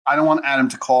I don't want Adam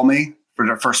to call me for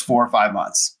the first 4 or 5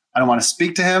 months. I don't want to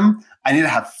speak to him. I need to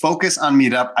have focus on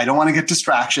Meetup. I don't want to get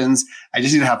distractions. I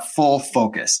just need to have full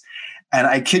focus. And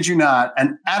I kid you not,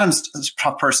 and Adam's a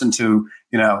tough person to,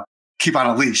 keep on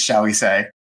a leash, shall we say.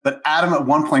 But Adam at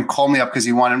one point called me up because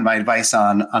he wanted my advice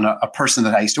on a person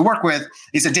that I used to work with.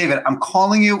 He said, David, I'm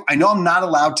calling you. I know I'm not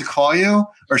allowed to call you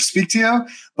or speak to you,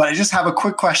 but I just have a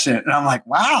quick question. And I'm like,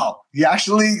 wow, you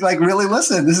actually really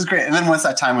listen. This is great. And then once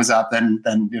that time was up, then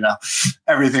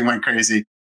everything went crazy.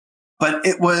 But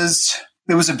it was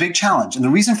a big challenge. And the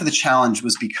reason for the challenge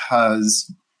was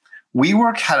because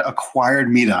WeWork had acquired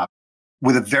Meetup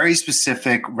with a very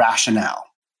specific rationale.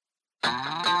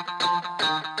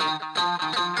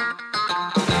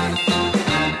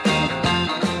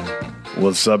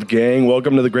 What's up, gang?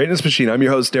 Welcome to The Greatness Machine. I'm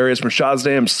your host, Darius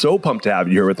Mershazde. I'm so pumped to have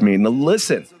you here with me. Now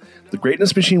listen, The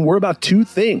Greatness Machine, we're about two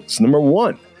things. Number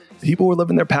one, people who are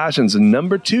living their passions. And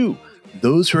number two,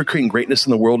 those who are creating greatness in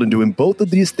the world and doing both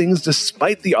of these things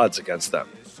despite the odds against them.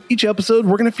 Each episode,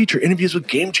 we're going to feature interviews with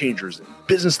game changers and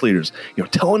business leaders,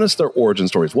 telling us their origin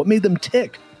stories, what made them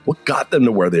tick, what got them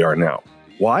to where they are now.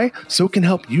 Why? So it can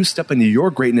help you step into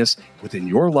your greatness within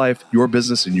your life, your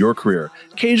business, and your career.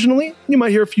 Occasionally, you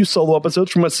might hear a few solo episodes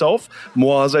from myself,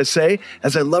 moi, as I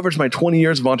leverage my 20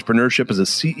 years of entrepreneurship as a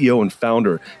CEO and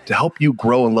founder to help you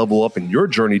grow and level up in your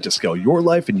journey to scale your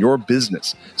life and your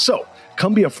business. So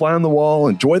come be a fly on the wall,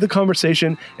 enjoy the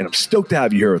conversation, and I'm stoked to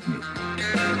have you here with me.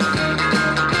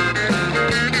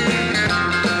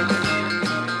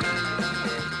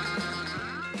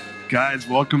 Guys,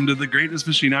 welcome to The Greatness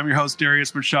Machine. I'm your host,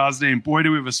 Darius Mershazde, and boy,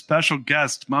 do we have a special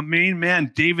guest. My main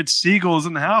man, David Siegel, is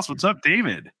in the house. What's up,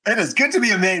 David? It is good to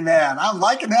be a main man. I'm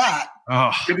liking that.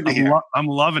 Oh, good to be here. I'm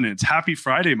loving it. It's Happy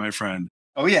Friday, my friend.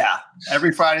 Oh, yeah.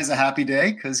 Every Friday is a happy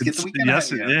day because get the weekend.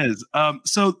 Yes, it is.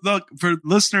 So, look, for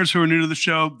listeners who are new to the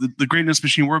show, the Greatness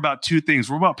Machine, we're about two things.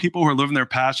 We're about people who are living their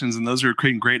passions and those who are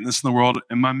creating greatness in the world.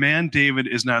 And my man, David,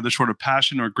 is neither short of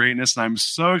passion or greatness. And I'm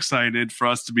so excited for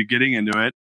us to be getting into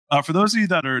it. For those of you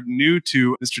that are new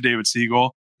to Mr. David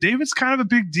Siegel, David's kind of a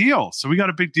big deal. So we got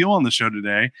a big deal on the show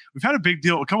today. We've had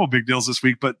a couple of big deals this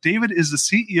week, but David is the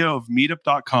CEO of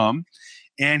Meetup.com,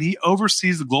 and he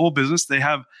oversees the global business. They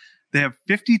have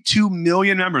 52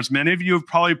 million members. Many of you have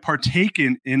probably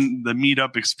partaken in the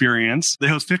Meetup experience. They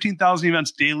host 15,000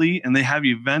 events daily, and they have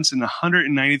events in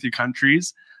 193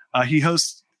 countries. He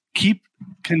hosts Keep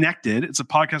Connected. It's a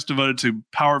podcast devoted to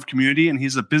power of community, and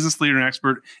he's a business leader and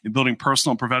expert in building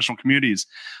personal and professional communities.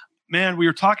 Man, we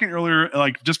were talking earlier,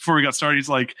 just before we got started, he's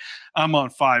like, I'm on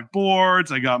 5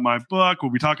 boards. I got my book.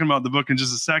 We'll be talking about the book in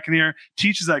just a second here.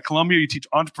 Teaches at Columbia. You teach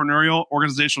entrepreneurial,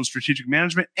 organizational, and strategic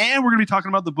management. And we're going to be talking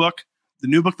about the book, the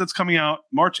new book that's coming out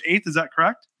March 8th. Is that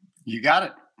correct? You got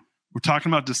it. We're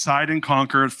talking about Decide and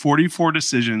Conquer, 44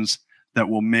 decisions that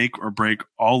will make or break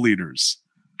all leaders,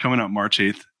 coming out March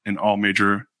 8th in all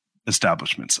major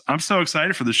establishments. I'm so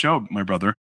excited for the show, my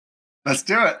brother. Let's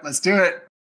do it.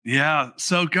 Yeah.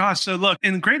 So look,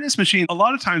 in the Greatness Machine, a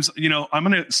lot of times, I'm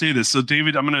going to say this. So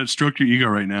David, I'm going to stroke your ego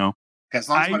right now. As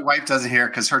long as my wife doesn't hear,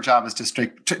 because her job is to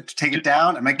take it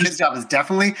down, and my kid's job is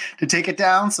definitely to take it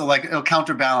down. So it'll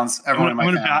counterbalance everyone in my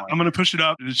family. I'm going to push it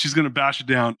up, and she's going to bash it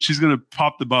down. She's going to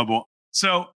pop the bubble.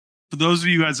 So for those of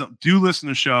you guys that do listen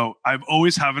to the show, I've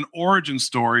always have an origin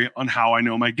story on how I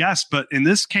know my guests. But in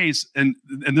this case, and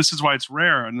this is why it's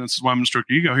rare, and this is why I'm going to stroke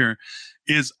your ego here,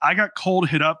 is I got cold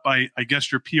hit up by, I guess,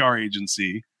 your PR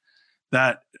agency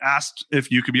that asked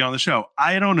if you could be on the show.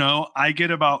 I don't know. I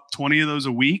get about 20 of those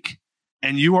a week,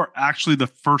 and you are actually the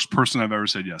first person I've ever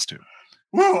said yes to.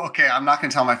 Woo, okay, I'm not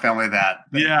going to tell my family that.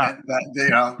 Yeah.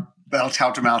 That'll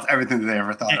counterbalance everything that they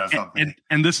ever thought of.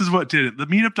 And this is what did it. The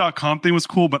Meetup.com thing was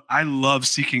cool, but I love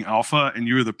Seeking Alpha, and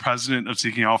you were the president of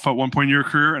Seeking Alpha at one point in your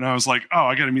career, and I was like, oh,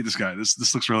 I got to meet this guy.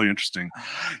 This looks really interesting.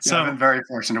 So I've been very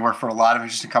fortunate to work for a lot of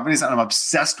interesting companies, and I'm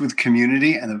obsessed with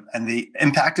community and the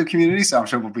impact of community, so I'm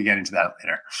sure we'll be getting to that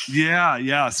later.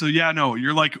 Yeah. So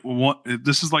you're like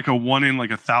this is like a 1 in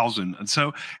 1,000. And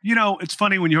so, it's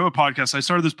funny when you have a podcast. I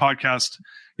started this podcast,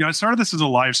 I started this as a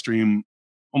live stream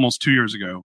almost 2 years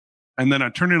ago. And then I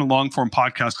turned it into a long form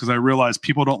podcast because I realized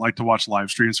people don't like to watch live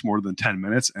streams for more than 10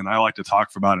 minutes. And I like to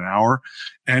talk for about an hour.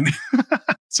 And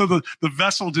so the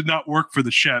vessel did not work for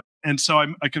the ship. And so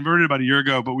I converted about a year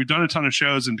ago, but we've done a ton of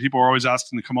shows and people are always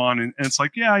asking to come on. And it's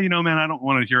like, yeah, man, I don't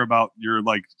want to hear about your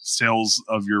sales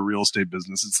of your real estate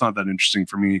business. It's not that interesting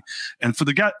for me. And for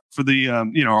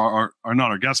our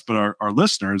not our guests, but our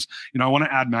listeners, I want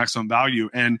to add maximum value.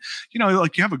 And, you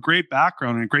have a great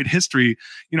background and a great history.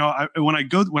 When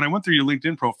I went through your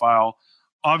LinkedIn profile,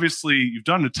 obviously you've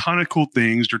done a ton of cool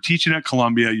things. You're teaching at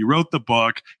Columbia. You wrote the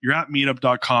book. You're at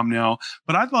meetup.com now.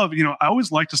 But I'd love, I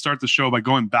always like to start the show by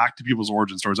going back to people's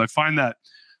origin stories. I find that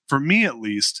for me, at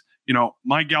least,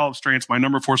 my Gallup strengths, my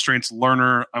number 4 strengths,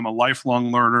 learner. I'm a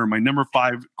lifelong learner. My number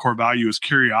 5 core value is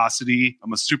curiosity.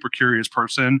 I'm a super curious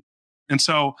person. And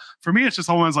so for me, it's just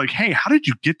always like, hey, how did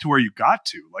you get to where you got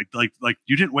to? Like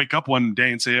you didn't wake up one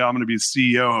day and say, oh, I'm going to be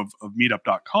the CEO of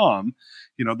meetup.com.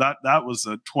 That was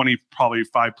a 20, probably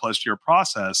 5+ year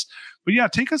process. But yeah,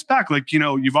 take us back.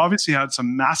 You've obviously had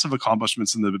some massive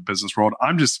accomplishments in the business world.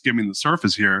 I'm just skimming the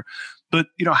surface here. But,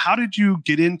 how did you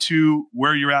get into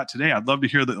where you're at today? I'd love to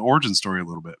hear the origin story a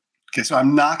little bit. Okay, so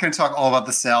I'm not going to talk all about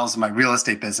the sales of my real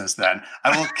estate business then.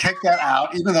 I will kick that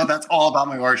out, even though that's all about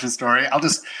my origin story. I'll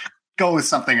just go with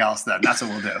something else then. That's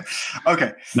what we'll do.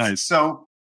 Okay. Nice. So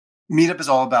Meetup is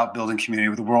all about building community.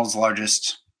 With the world's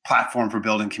largest platform for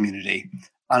building community.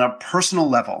 On a personal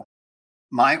level,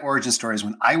 my origin story is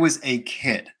when I was a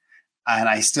kid, and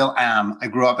I still am. I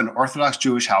grew up in an Orthodox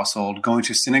Jewish household, going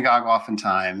to synagogue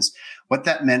oftentimes. What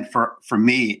that meant for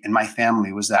me and my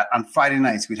family was that on Friday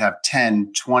nights, we'd have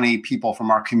 10, 20 people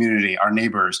from our community, our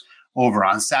neighbors, over.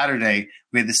 On Saturday,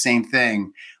 we had the same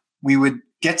thing. We would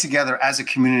get together as a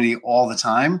community all the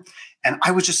time. And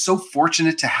I was just so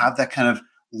fortunate to have that kind of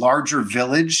larger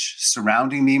village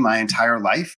surrounding me my entire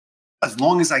life, as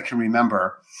long as I can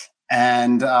remember.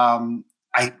 And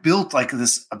I built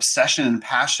this obsession and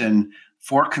passion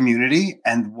for community.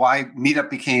 And why Meetup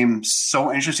became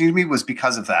so interesting to me was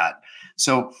because of that.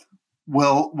 So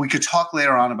we could talk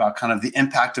later on about kind of the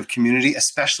impact of community,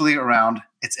 especially around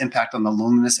its impact on the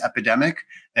loneliness epidemic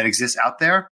that exists out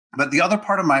there. But the other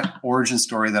part of my origin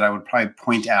story that I would probably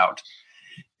point out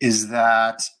is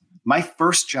that my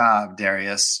first job,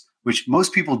 Darius, which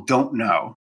most people don't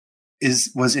know,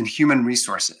 was in human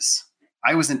resources.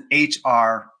 I was an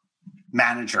HR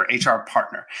manager, HR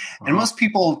partner. Uh-huh. And most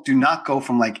people do not go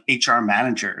from HR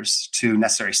managers to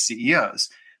necessary CEOs.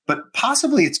 But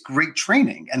possibly it's great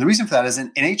training. And the reason for that is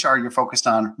in HR, you're focused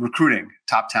on recruiting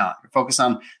top talent. You're focused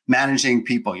on managing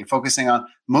people. You're focusing on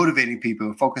motivating people.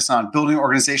 You're focused on building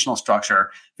organizational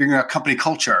structure, figuring out company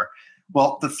culture.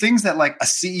 Well, the things that a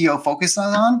CEO focuses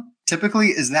on typically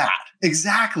is that.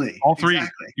 Exactly. All three.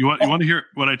 Exactly. You want to hear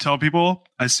what I tell people?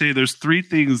 I say there's 3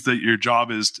 things that your job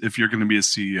is if you're going to be a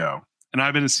CEO. And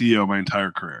I've been a CEO my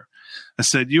entire career. I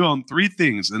said, you own 3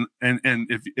 things. And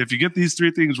if you get these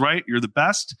 3 things right, you're the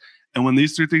best. And when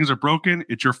these 3 things are broken,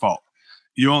 it's your fault.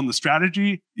 You own the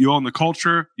strategy, you own the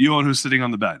culture, you own who's sitting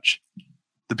on the bench,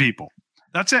 the people.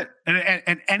 That's it.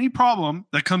 And any problem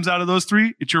that comes out of those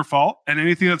 3, it's your fault. And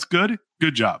anything that's good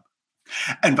job.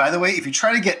 And by the way, if you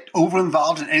try to get over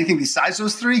involved in anything besides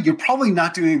those 3, you're probably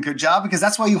not doing a good job, because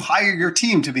that's why you hire your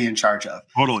team to be in charge of.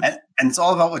 Totally. And it's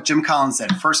all about what Jim Collins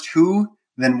said. First who,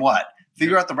 then what.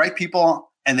 Figure out the right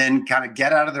people and then kind of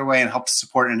get out of their way and help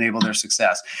support and enable their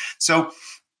success. So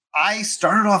I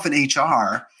started off in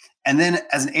HR. And then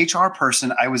as an HR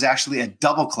person, I was actually at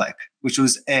DoubleClick, which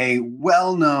was a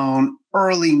well-known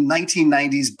early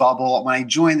 1990s bubble. When I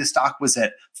joined, the stock was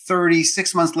at 30.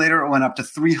 6 months later, it went up to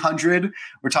 300.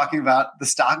 We're talking about the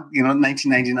stock,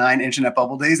 1999 internet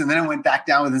bubble days. And then it went back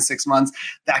down within 6 months,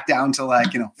 back down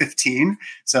to 15.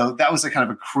 So that was a kind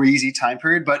of a crazy time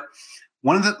period. But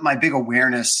one of my big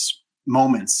awareness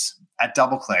moments at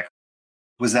DoubleClick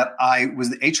was that I was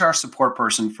the HR support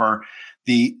person for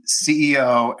the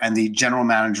CEO and the general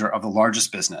manager of the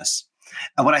largest business.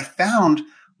 And what I found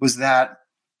was that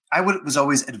I was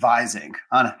always advising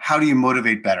on how do you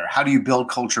motivate better? How do you build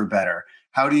culture better?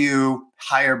 How do you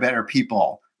hire better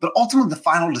people? But ultimately, the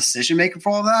final decision maker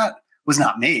for all that was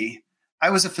not me. I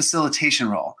was a facilitation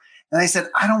role. And I said,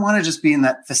 I don't want to just be in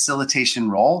that facilitation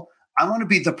role. I want to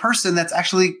be the person that's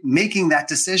actually making that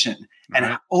decision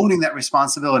and owning that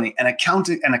responsibility and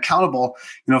accountable,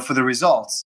 for the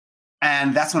results.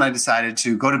 And that's when I decided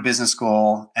to go to business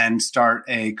school and start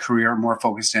a career more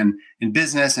focused in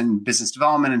business and business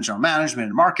development and general management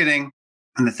and marketing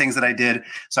and the things that I did.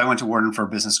 So I went to Wharton for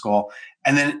business school.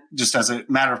 And then just as a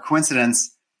matter of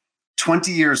coincidence,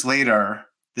 20 years later,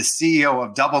 the CEO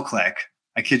of DoubleClick,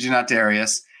 I kid you not,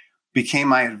 Darius, became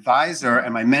my advisor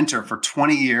and my mentor for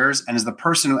 20 years and is the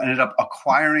person who ended up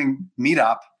acquiring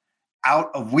Meetup out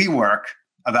of WeWork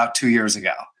about 2 years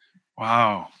ago.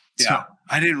 Wow. Yeah. So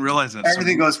I didn't realize that.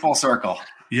 Everything goes full circle.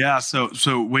 Yeah.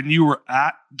 So when you were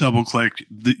at DoubleClick,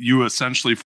 you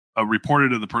essentially reported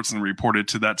to the person that reported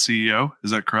to that CEO.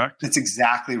 Is that correct? That's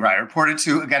exactly right. I reported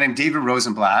to a guy named David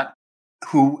Rosenblatt,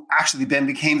 who actually then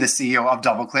became the CEO of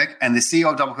DoubleClick. And the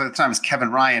CEO of DoubleClick at the time is Kevin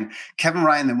Ryan. Kevin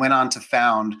Ryan then went on to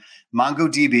found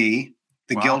MongoDB,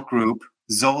 the Guild Group,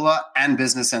 Zola and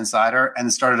Business Insider,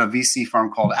 and started a VC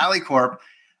firm called AliCorp.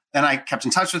 Then I kept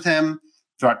in touch with him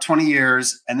throughout 20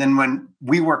 years. And then when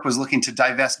WeWork was looking to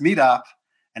divest Meetup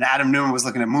and Adam Neumann was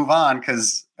looking to move on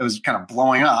because it was kind of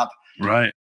blowing up,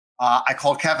 right? I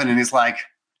called Kevin and he's like,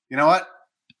 you know what?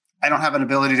 I don't have an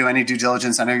ability to do any due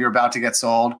diligence. I know you're about to get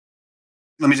sold.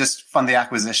 Let me just fund the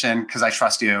acquisition because I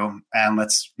trust you and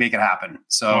let's make it happen.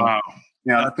 So, wow.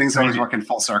 Things always work in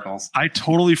full circles. I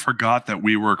totally forgot that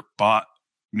WeWork bought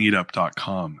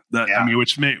meetup.com.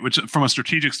 Which from a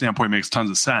strategic standpoint makes tons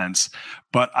of sense,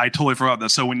 but I totally forgot that.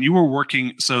 So when you were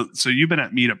working, so you've been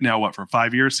at Meetup now, what, for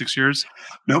 5 years, 6 years?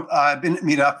 Nope. I've been at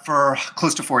Meetup for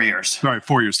close to 4 years. Sorry,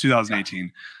 4 years, 2018.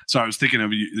 Yeah. So I was thinking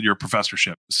of your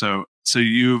professorship. So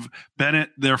you've been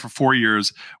there for 4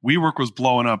 years. WeWork was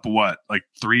blowing up, what, like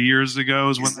 3 years ago?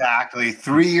 Exactly.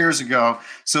 3 years ago.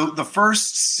 So the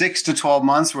first 6 to 12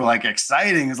 months were like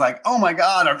exciting. It's like, oh my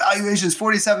God, our valuation is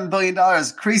 $47 billion.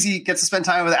 Crazy. Get to spend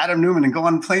time with Adam Neumann and go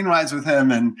on plane rides with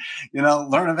him and,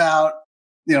 learn about,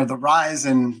 the rise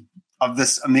of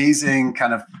this amazing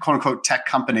kind of quote unquote tech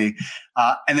company.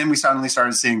 And then we suddenly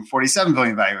started seeing 47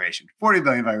 billion valuation, 40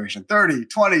 billion valuation, 30,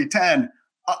 20, 10.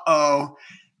 Uh-oh.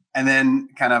 And then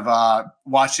kind of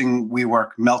watching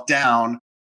WeWork melt down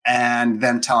and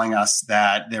them telling us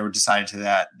that they were decided to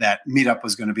that Meetup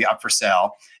was going to be up for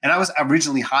sale. And I was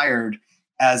originally hired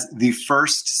as the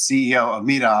first CEO of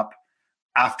Meetup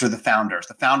after the founders.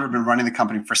 The founder had been running the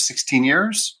company for 16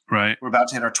 years. Right. We're about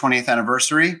to hit our 20th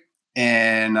anniversary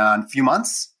in a few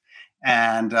months.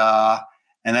 And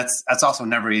that's also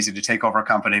never easy to take over a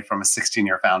company from a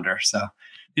 16-year founder. So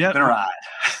yeah, been a ride.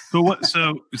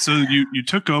 So you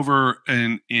took over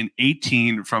in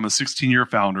 18 from a 16-year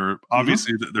founder.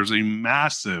 Obviously, there's a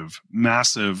massive,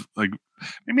 like,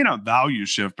 maybe not value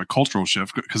shift, but cultural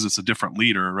shift because it's a different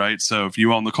leader, right? So if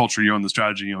you own the culture, you own the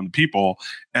strategy, you own the people.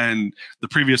 And the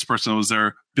previous person that was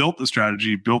there built the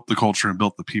strategy, built the culture, and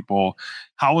built the people.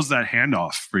 How was that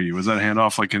handoff for you? Was that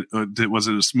handoff was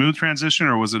it a smooth transition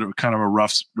or was it kind of a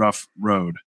rough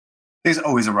road? It's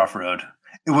always a rough road.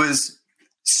 It was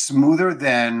smoother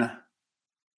than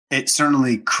it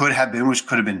certainly could have been, which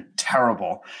could have been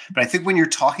terrible. But I think when you're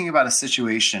talking about a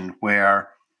situation where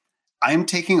I'm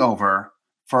taking over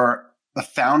for the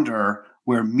founder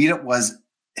where Meetup was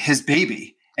his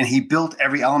baby and he built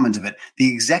every element of it,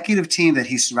 the executive team that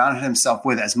he surrounded himself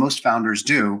with, as most founders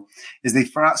do, is they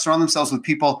surround themselves with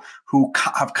people who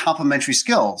have complementary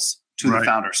skills to the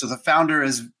founder. So the founder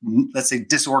is, let's say,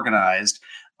 disorganized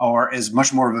or is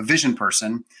much more of a vision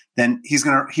person, then he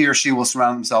or she will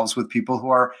surround themselves with people who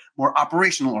are more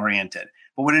operational oriented.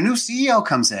 But when a new CEO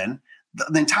comes in,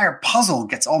 the entire puzzle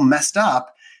gets all messed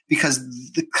up because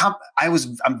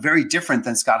I'm very different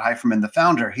than Scott Heiferman, the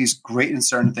founder. He's great in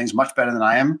certain things, much better than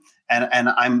I am, and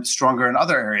I'm stronger in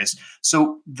other areas.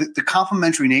 So the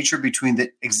complementary nature between the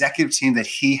executive team that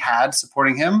he had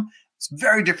supporting him is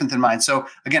very different than mine. So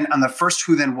again, on the first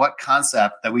who then what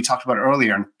concept that we talked about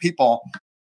earlier, and people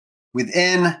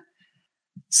within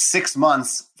 6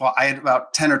 months, well, I had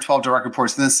about 10 or 12 direct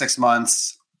reports. Within 6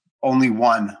 months, only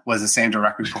one was the same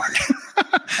direct report.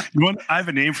 I have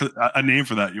a name for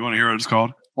that. You want to hear what it's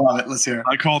called? Love it. Let's hear it.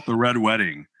 I call it the Red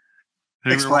Wedding.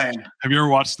 Explain. Have you ever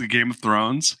watched the Game of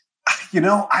Thrones?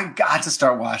 I got to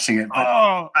start watching it.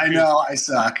 I know I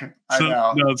suck. I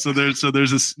know. No, so there's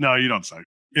this. No, you don't suck.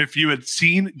 If you had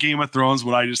seen Game of Thrones,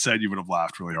 what I just said, you would have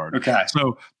laughed really hard. Okay.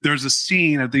 So there's a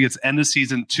scene, I think it's end of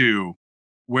season 2,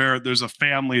 where there's a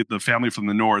family, the family from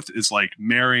the north is like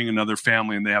marrying another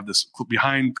family, and they have this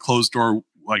behind closed door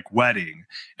like wedding,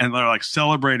 and they're like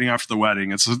celebrating after the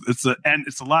wedding. It's the end.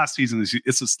 It's the last season.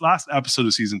 It's the last episode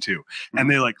of season 2, and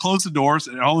they like close the doors,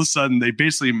 and all of a sudden they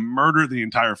basically murder the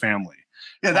entire family.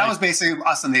 Yeah, that was basically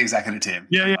us and the executive team.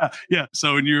 Yeah.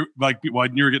 So when you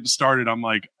when you were getting started, I'm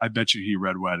like, I bet you he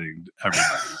red wedding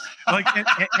everybody.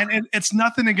 and it's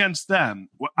nothing against them.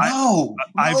 No,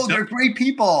 they're great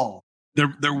people.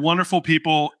 They're wonderful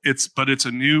people. But it's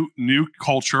a new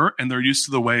culture, and they're used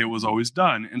to the way it was always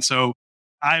done. And so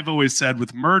I've always said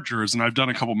with mergers, and I've done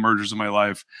a couple mergers in my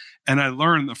life, and I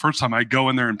learned the first time I go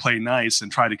in there and play nice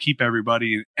and try to keep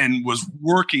everybody, and was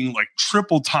working like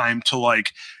triple time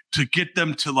to get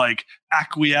them to like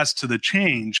acquiesce to the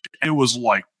change. It was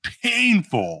like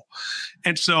painful.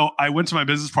 And so I went to my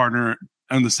business partner,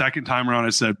 and the second time around I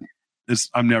said,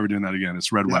 I'm never doing that again.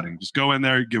 It's red wedding. Just go in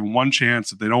there, give them one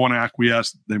chance. If they don't want to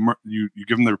acquiesce, you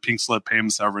give them their pink slip, pay them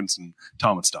severance, and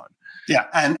tell them it's done. Yeah.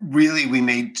 And really, we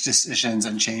made decisions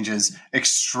and changes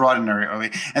extraordinarily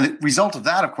early. And the result of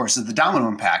that, of course, is the domino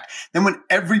impact. Then when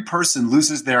every person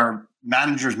loses their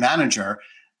manager's manager,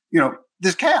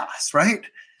 there's chaos, right?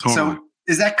 Totally. So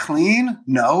Is that clean?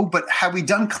 No, but had we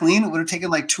done clean, it would have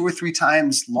taken like 2 or 3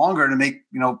 times longer to make,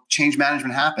 change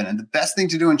management happen. And the best thing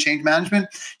to do in change management,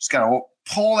 just got to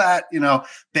pull that,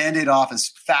 Band-Aid off as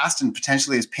fast and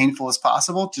potentially as painful as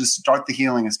possible to just start the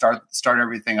healing and start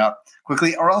everything up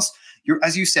quickly. Or else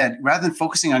as you said, rather than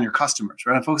focusing on your customers,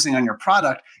 rather than focusing on your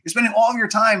product, you're spending all of your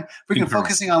time freaking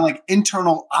focusing on like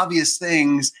internal obvious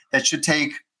things that should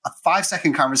take a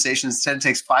 5-second conversation. Instead, it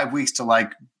takes 5 weeks to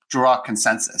like draw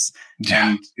consensus.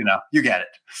 And you get it.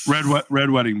 Red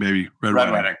wedding, baby. Red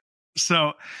wedding.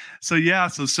 So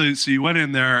you went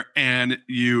in there and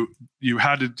you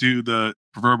had to do the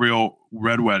proverbial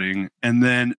red wedding, and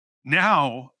then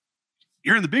now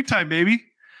you're in the big time, baby.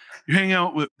 You're hanging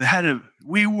out with the head of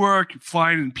WeWork,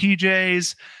 flying in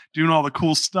PJs, doing all the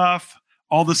cool stuff,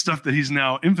 all the stuff that he's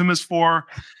now infamous for.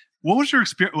 What was your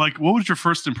experience? Like, what was your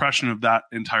first impression of that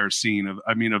entire scene?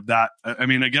 I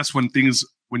guess when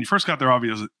you first got there,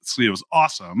 obviously it was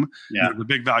awesome. Yeah. The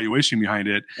big valuation behind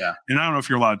it. Yeah. And I don't know if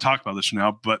you're allowed to talk about this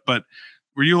now, but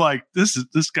were you like, this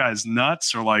guy's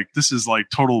nuts, or like, this is like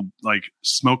total like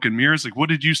smoke and mirrors? Like, what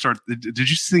did you start? Did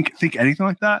you think anything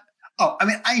like that? Oh, I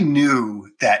mean, I knew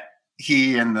that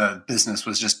he and the business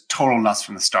was just total nuts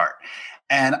from the start.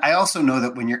 And I also know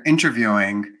that when you're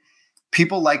interviewing,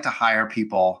 people like to hire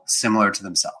people similar to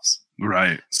themselves.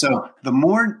 Right. So the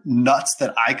more nuts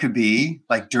that I could be,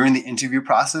 like during the interview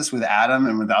process with Adam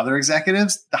and with the other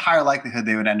executives, the higher likelihood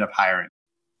they would end up hiring.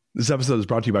 This episode is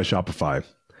brought to you by Shopify.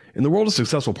 In the world of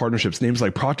successful partnerships, names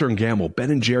like Procter & Gamble,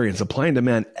 Ben & Jerry, and Supply and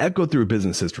Demand echo through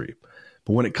business history.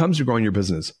 But when it comes to growing your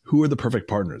business, who are the perfect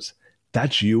partners?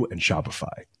 That's you and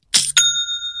Shopify.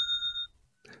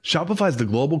 Shopify is the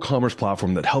global commerce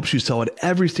platform that helps you sell at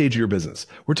every stage of your business.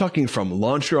 We're talking from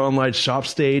launch your online shop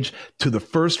stage to the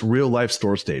first real life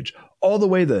store stage, all the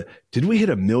way to did we hit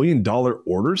 $1 million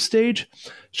order stage?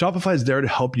 Shopify is there to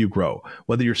help you grow.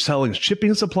 Whether you're selling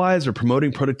shipping supplies or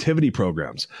promoting productivity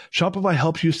programs, Shopify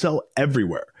helps you sell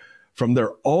everywhere. From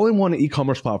their all-in-one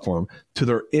e-commerce platform to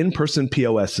their in-person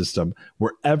POS system,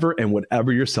 wherever and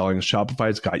whatever you're selling,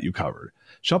 Shopify's got you covered.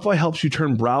 Shopify helps you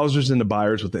turn browsers into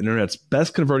buyers with the internet's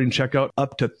best converting checkout,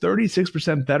 up to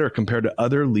 36% better compared to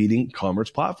other leading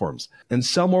commerce platforms. And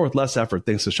sell more with less effort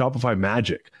thanks to Shopify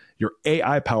Magic, your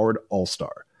AI-powered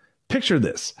all-star. Picture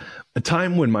this, a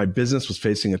time when my business was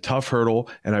facing a tough hurdle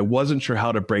and I wasn't sure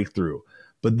how to break through.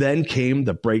 But then came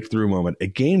the breakthrough moment, a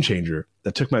game changer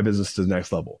that took my business to the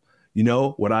next level. You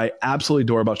know, what I absolutely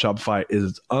adore about Shopify is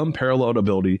its unparalleled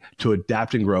ability to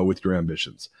adapt and grow with your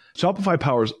ambitions. Shopify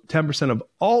powers 10% of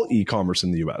all e-commerce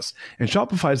in the US, and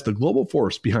Shopify is the global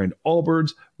force behind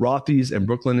Allbirds, Rothy's, and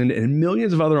Brooklinen, and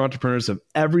millions of other entrepreneurs of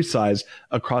every size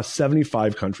across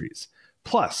 75 countries.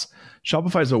 Plus,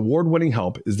 Shopify's award-winning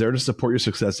help is there to support your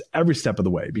success every step of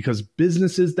the way, because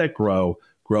businesses that grow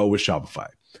with Shopify.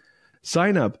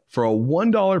 Sign up for a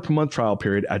 $1 per month trial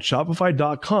period at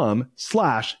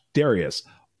shopify.com/Darius,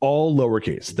 all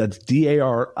lowercase. That's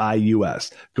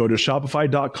DARIUS. Go to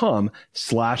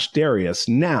shopify.com/Darius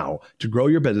now to grow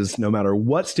your business no matter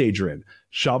what stage you're in.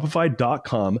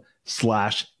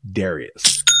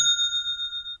 Shopify.com/Darius.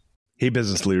 Hey,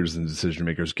 business leaders and decision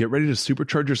makers, get ready to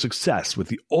supercharge your success with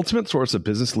the ultimate source of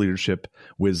business leadership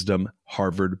wisdom,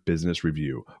 Harvard Business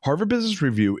Review. Harvard Business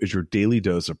Review is your daily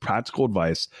dose of practical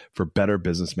advice for better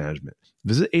business management.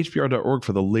 Visit hbr.org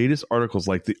for the latest articles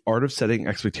like The Art of Setting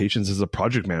Expectations as a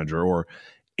Project Manager, or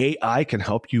AI can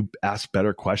help you ask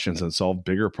better questions and solve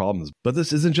bigger problems. But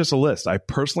this isn't just a list. I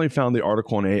personally found the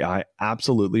article on AI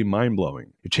absolutely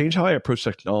mind-blowing. It changed how I approach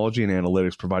technology and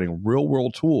analytics, providing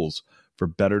real-world tools for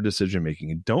better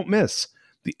decision-making. And don't miss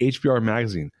the HBR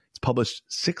magazine. It's published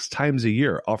 6 times a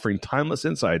year, offering timeless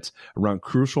insights around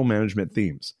crucial management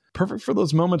themes. Perfect for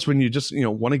those moments when you just,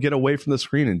 want to get away from the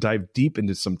screen and dive deep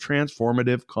into some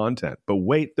transformative content. But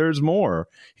wait, there's more.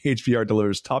 HBR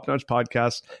delivers top-notch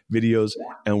podcasts, videos,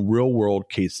 and real-world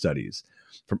case studies.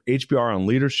 From HBR on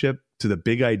leadership to the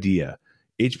big idea,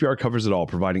 HBR covers it all,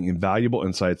 providing invaluable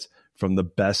insights from the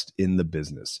best in the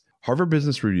business. Harvard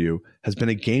Business Review has been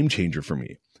a game changer for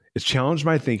me. It's challenged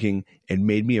my thinking and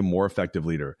made me a more effective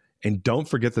leader. And don't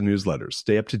forget the newsletters.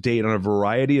 Stay up to date on a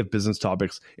variety of business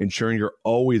topics, ensuring you're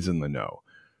always in the know.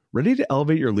 Ready to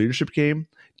elevate your leadership game?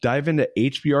 Dive into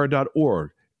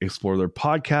hbr.org, explore their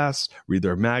podcasts, read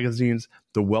their magazines.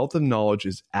 The wealth of knowledge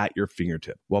is at your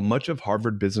fingertip. While much of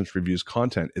Harvard Business Review's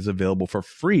content is available for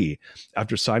free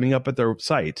after signing up at their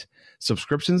site,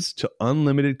 subscriptions to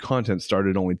unlimited content start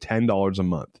at only $10 a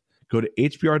month. Go to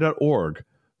hbr.org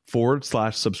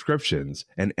www.hpr.org/subscriptions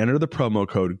and enter the promo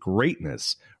code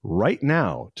GREATNESS right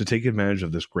now to take advantage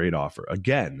of this great offer.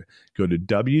 Again, go to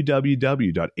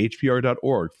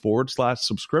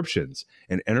www.hpr.org/subscriptions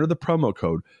and enter the promo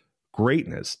code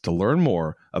GREATNESS to learn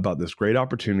more about this great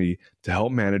opportunity to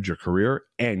help manage your career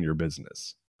and your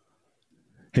business.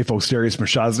 Hey folks, Darius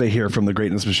Mershazadeh here from The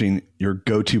Greatness Machine, your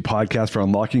go-to podcast for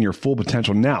unlocking your full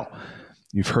potential. Now,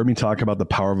 you've heard me talk about the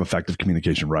power of effective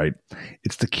communication, right?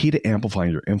 It's the key to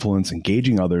amplifying your influence,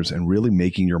 engaging others, and really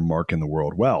making your mark in the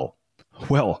world. Well,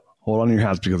 hold on to your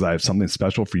hats because I have something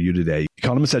special for you today.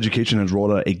 Economist Education has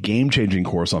rolled out a game-changing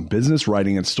course on business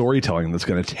writing and storytelling that's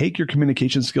going to take your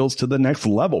communication skills to the next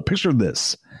level. Picture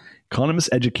this. Economist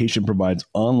Education provides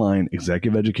online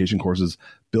executive education courses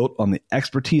built on the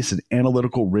expertise and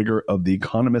analytical rigor of The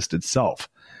Economist itself.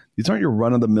 These aren't your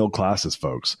run-of-the-mill classes,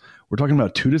 folks. We're talking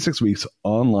about 2 to 6 weeks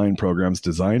online programs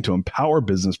designed to empower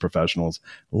business professionals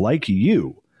like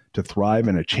you to thrive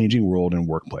in a changing world and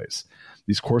workplace.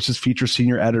 These courses feature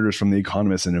senior editors from The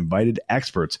Economist and invited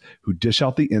experts who dish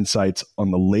out the insights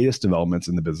on the latest developments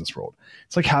in the business world.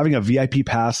 It's like having a VIP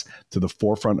pass to the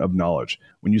forefront of knowledge.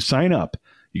 When you sign up,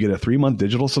 you get a 3-month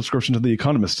digital subscription to The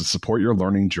Economist to support your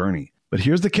learning journey. But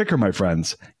here's the kicker, my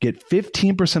friends. Get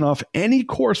 15% off any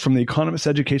course from The Economist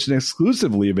Education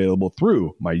exclusively available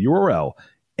through my URL,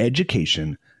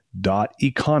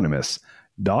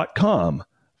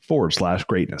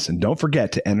 education.economist.com/greatness. And don't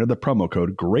forget to enter the promo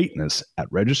code GREATNESS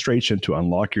at registration to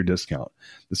unlock your discount.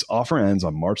 This offer ends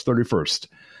on March 31st,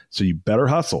 so you better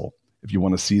hustle if you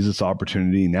want to seize this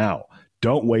opportunity now.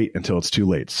 Don't wait until it's too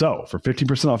late. So for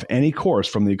 15% off any course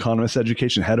from The Economist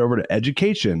Education, head over to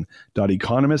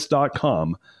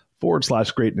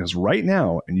education.economist.com/greatness right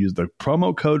now and use the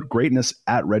promo code GREATNESS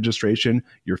at registration.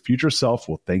 Your future self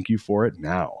will thank you for it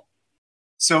now.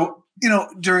 So,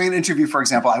 during an interview, for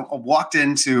example, I walked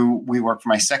into WeWork for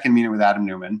my second meeting with Adam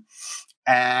Newman,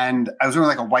 and I was wearing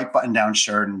like a white button-down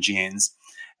shirt and jeans.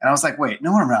 And I was like, wait,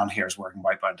 no one around here is wearing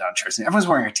white button-down shirts. And everyone's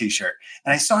wearing a T-shirt.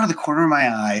 And I saw out of the corner of my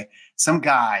eye some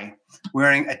guy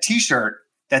wearing a T-shirt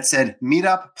that said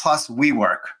Meetup plus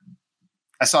WeWork.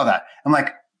 I saw that. I'm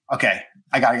like, okay,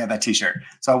 I got to get that T-shirt.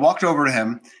 So I walked over to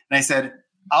him and I said,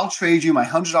 I'll trade you my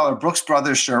 $100 Brooks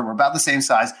Brothers shirt. We're about the same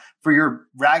size for your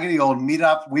raggedy old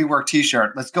Meetup WeWork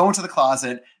T-shirt. Let's go into the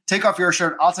closet, take off your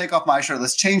shirt. I'll take off my shirt.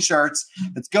 Let's change shirts.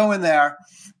 Let's go in there.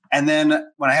 And then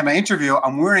when I had my interview,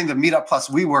 I'm wearing the Meetup plus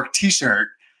WeWork T-shirt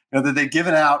that they'd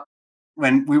given out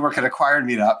when WeWork had acquired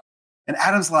Meetup. And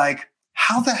Adam's like,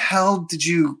 how the hell did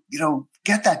you,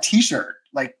 get that T-shirt?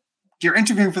 Like, you're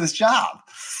interviewing for this job.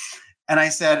 And I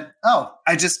said, oh,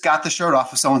 I just got the shirt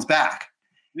off of someone's back.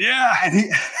 Yeah.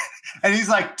 And he's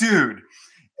like, dude,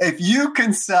 if you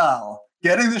can sell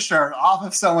getting the shirt off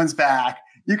of someone's back,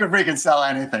 you can freaking sell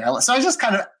anything. So I just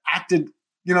kind of acted,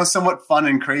 somewhat fun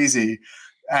and crazy.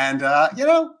 And,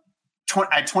 after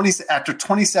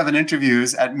 27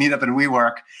 interviews at Meetup and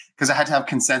WeWork, because I had to have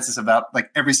consensus about like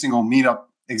every single Meetup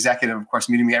executive, of course,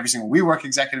 meeting me, every single WeWork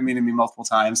executive meeting me multiple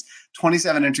times,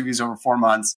 27 interviews over 4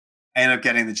 months, I ended up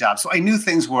getting the job. So I knew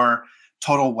things were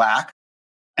total whack.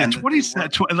 And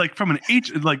 27, like from an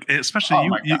H, like especially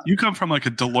you come from like a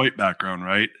Deloitte background,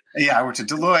 right? Yeah, I worked at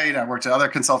Deloitte. I worked at other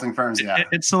consulting firms. Yeah.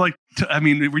 And so were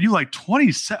you like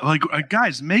 27? Like,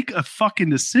 guys, make a fucking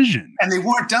decision. And they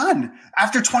weren't done.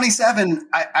 After 27,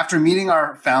 after meeting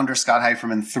our founder, Scott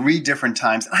Heiferman, 3 different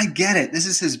times, and I get it. This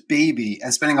is his baby.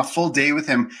 And spending a full day with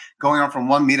him, going on from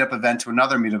one Meetup event to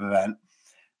another Meetup event,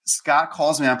 Scott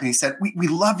calls me up and he said, we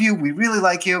love you. We really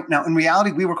like you. Now, in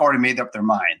reality, WeWork already made up their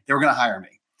mind. They were going to hire me.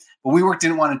 But WeWork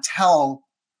didn't want to tell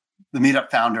the Meetup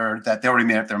founder that they already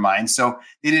made up their mind. So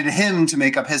they needed him to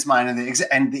make up his mind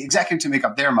and the executive to make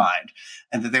up their mind.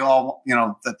 And that they all,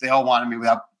 wanted me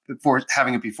without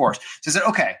having it be forced. So I said,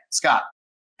 okay, Scott.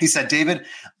 He said, David,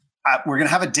 we're going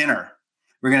to have a dinner.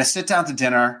 We're going to sit down to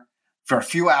dinner for a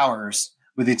few hours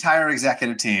with the entire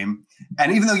executive team.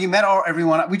 And even though you met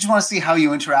everyone, we just want to see how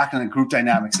you interact in a group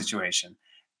dynamic situation.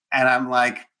 And I'm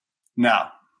like, no,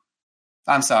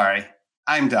 I'm sorry.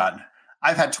 I'm done.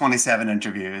 I've had 27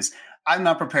 interviews. I'm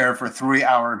not prepared for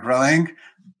 3-hour grilling.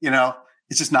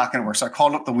 It's just not going to work. So I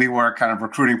called up the WeWork kind of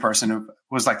recruiting person who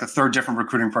was like the 3rd different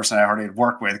recruiting person I already had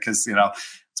worked with because,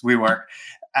 it's WeWork.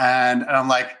 And I'm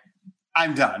like,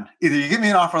 I'm done. Either you give me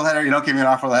an offer letter, you don't give me an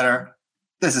offer letter.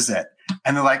 This is it.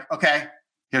 And they're like, okay,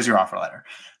 here's your offer letter.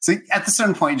 So at a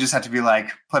certain point, you just have to be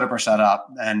like, put up or shut up.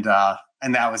 And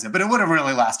that was it. But it would have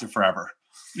really lasted forever.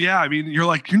 Yeah, I mean, you're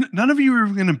like, none of you are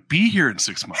going to be here in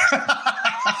 6 months.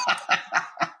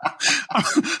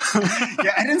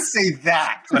 Yeah, I didn't say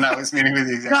that when I was meeting with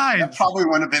the executive. That probably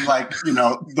wouldn't have been like,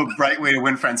 the right way to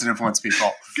win friends and influence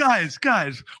people. Guys,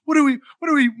 what are we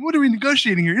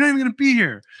negotiating here? You're not even going to be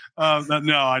here.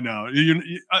 No, I know.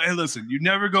 Hey, listen, you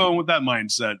never go in with that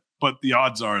mindset, but the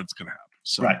odds are it's going to happen.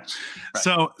 So, right.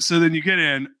 So then you get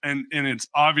in, and it's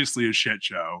obviously a shit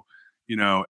show,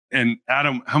 And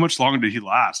Adam, how much longer did he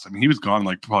last? I mean, he was gone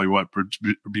probably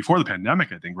before the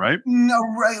pandemic, I think, right? No,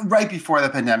 right before the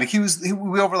pandemic.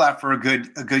 We overlapped for a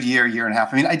good year and a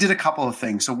half. I mean, I did a couple of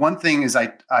things. So one thing is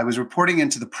I was reporting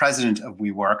into the president of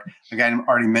WeWork, a guy named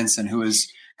Artie Minson, who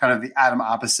is kind of the Adam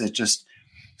opposite, just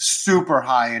super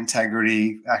high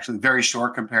integrity, actually very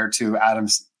short compared to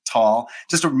Adam's tall,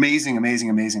 just amazing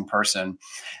person.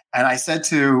 And I said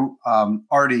to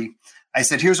Artie, I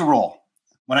said, here's a rule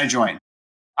when I join.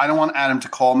 I don't want Adam to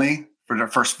call me for the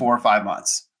first 4 or 5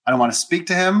 months. I don't want to speak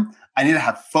to him. I need to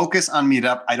have focus on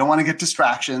Meetup. I don't want to get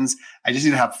distractions. I just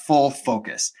need to have full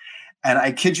focus. And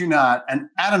I kid you not, and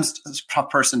Adam's a tough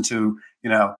person to,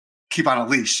 keep on a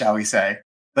leash, shall we say.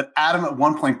 But Adam at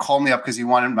one point called me up because he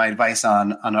wanted my advice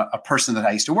on a person that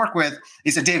I used to work with.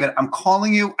 He said, David, I'm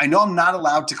calling you. I know I'm not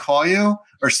allowed to call you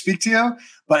or speak to you,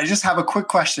 but I just have a quick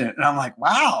question. And I'm like,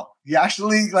 wow, you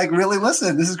actually really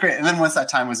listen. This is great. And then once that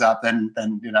time was up, then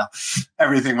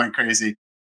everything went crazy.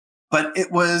 But it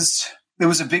was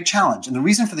a big challenge. And the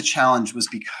reason for the challenge was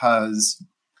because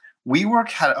WeWork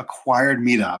had acquired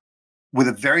Meetup with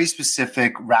a very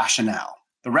specific rationale.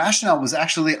 The rationale was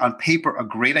actually on paper a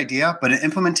great idea, but in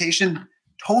implementation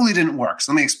totally didn't work.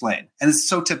 So let me explain. And it's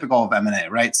so typical of M&A,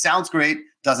 right? Sounds great,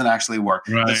 doesn't actually work.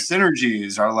 Right. The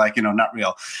synergies are not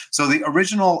real. So the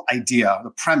original idea, the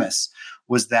premise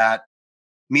was that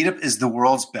Meetup is the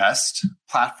world's best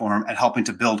platform at helping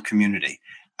to build community.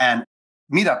 And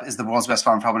Meetup is the world's best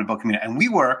platform for helping to build community. And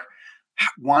WeWork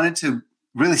wanted to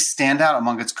really stand out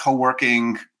among its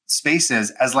co-working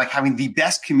spaces as having the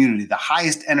best community, the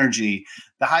highest energy,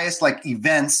 the highest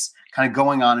events kind of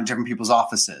going on in different people's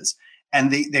offices.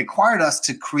 And they acquired us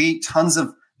to create tons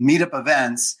of Meetup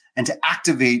events and to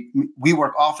activate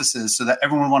WeWork offices so that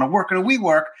everyone would want to work at a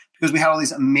WeWork because we had all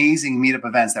these amazing Meetup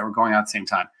events that were going on at the same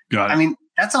time. Got it. I mean,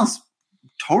 that sounds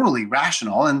totally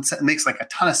rational and it makes a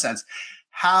ton of sense.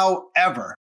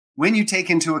 However, when you take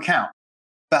into account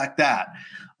the fact that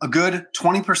a good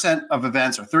 20% of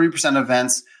events or 30% of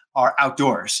events are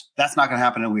outdoors, that's not going to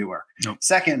happen in WeWork. Nope.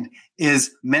 Second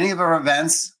is many of our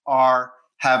events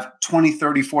have 20,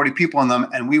 30, 40 people in them,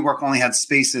 and WeWork only had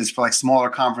spaces for smaller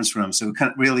conference rooms, so we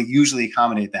couldn't really usually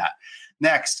accommodate that.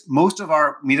 Next, most of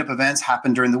our Meetup events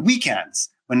happen during the weekends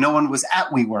when no one was at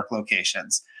WeWork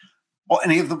locations. Or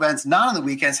any of the events not on the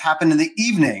weekends happen in the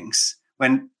evenings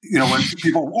when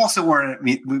people also weren't at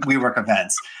WeWork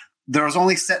events. There was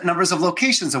only set numbers of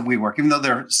locations of WeWork, even though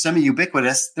they're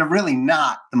semi-ubiquitous, they're really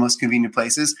not the most convenient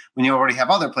places when you already have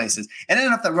other places. And it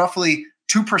ended up that roughly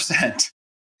 2%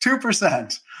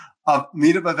 of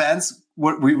Meetup events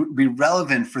would be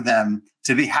relevant for them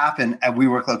to happen at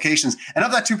WeWork locations. And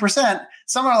of that 2%,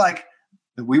 some are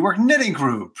the WeWork knitting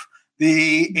group,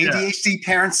 the ADHD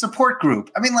parent support group.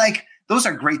 I mean, those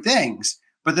are great things,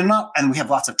 but they're not, and we have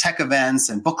lots of tech events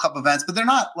and book club events, but they're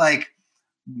not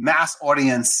mass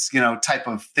audience, type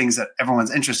of things that everyone's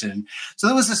interested in. So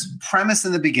there was this premise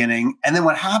in the beginning. And then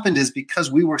what happened is because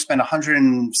WeWork spent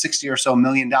 $160 or so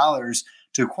million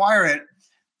to acquire it,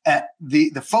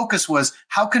 the focus was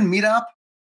how can Meetup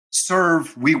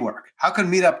serve WeWork? How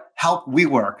can Meetup help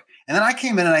WeWork? And then I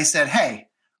came in and I said, hey,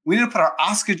 we need to put our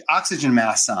oxygen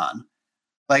masks on.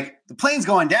 The plane's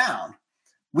going down.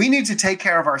 We need to take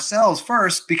care of ourselves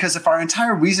first, because if our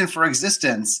entire reason for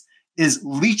existence is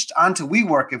leached onto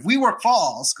WeWork, if WeWork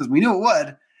falls, because we knew it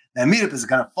would, then Meetup is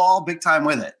going to fall big time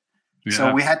with it. Yeah.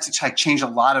 So we had to change a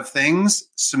lot of things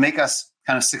to make us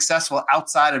kind of successful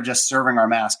outside of just serving our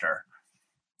master.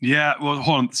 Yeah, well,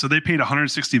 hold on. So they paid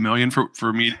 $160 million for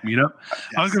Meetup. Yes.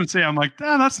 I was going to say, I'm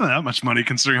that's not that much money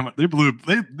considering how much they blew.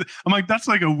 I'm that's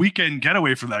like a weekend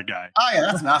getaway for that guy. Oh yeah,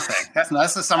 that's nothing.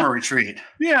 That's a summer retreat.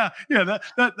 Yeah. That's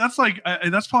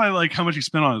that's probably how much he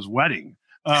spent on his wedding.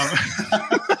 But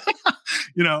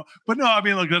no, I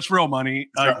mean, that's real money.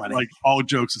 All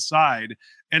jokes aside.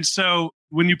 And so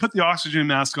when you put the oxygen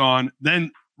mask on,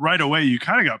 then right away you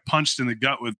kind of got punched in the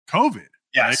gut with COVID.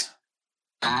 Yes. Right?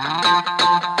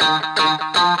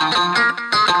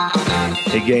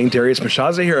 Hey gang, Darius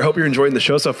Mashaza here. I hope you're enjoying the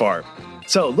show so far.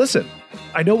 So listen,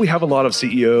 I know we have a lot of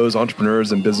CEOs,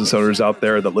 entrepreneurs, and business owners out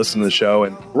there that listen to the show.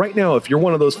 And right now, if you're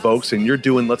one of those folks and you're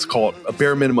doing, let's call it a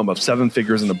bare minimum of 7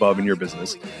 figures and above in your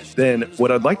business, then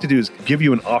what I'd like to do is give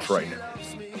you an offer right now.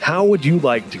 How would you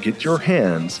like to get your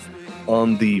hands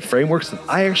on the frameworks that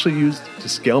I actually used to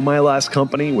scale my last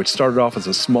company, which started off as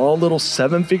a small little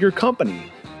 7-figure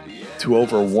company to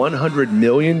over $100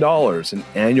 million in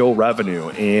annual revenue.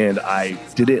 And I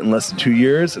did it in less than 2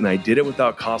 years, and I did it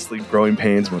without costly growing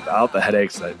pains, without the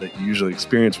headaches that you usually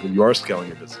experience when you are scaling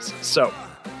your business. So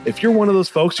if you're one of those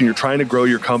folks and you're trying to grow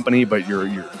your company, but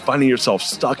you're finding yourself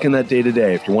stuck in that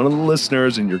day-to-day, if you're one of the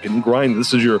listeners and you're getting grinded,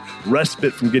 this is your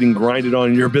respite from getting grinded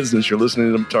on in your business, you're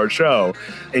listening to our show,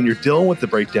 and you're dealing with the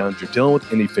breakdowns, you're dealing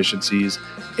with inefficiencies,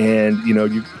 and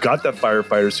you've got that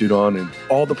firefighter suit on and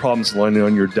all the problems landing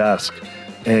on your desk,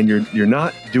 and you're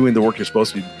not doing the work you're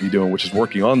supposed to be doing, which is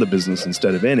working on the business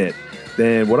instead of in it,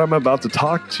 then what I'm about to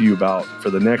talk to you about for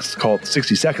the next, call it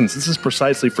 60 seconds, this is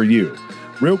precisely for you.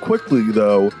 Real quickly,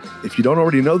 though, if you don't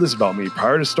already know this about me,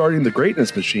 prior to starting the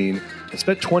Greatness Machine, I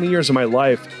spent 20 years of my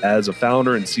life as a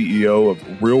founder and CEO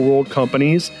of real-world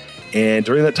companies. And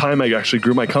during that time, I actually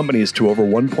grew my companies to over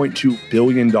 $1.2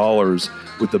 billion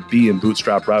with a B in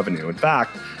bootstrap revenue. In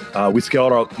fact, we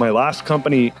scaled my last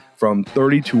company from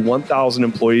 30 to 1,000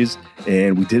 employees,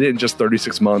 and we did it in just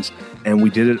 36 months. And we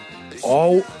did it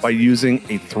all by using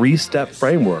a 3-step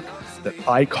framework that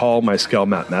I call my scale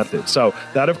map method. So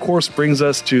that, of course, brings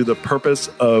us to the purpose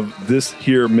of this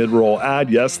here mid-roll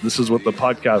ad. Yes, this is what the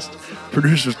podcast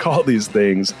producers call these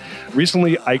things.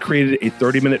 Recently, I created a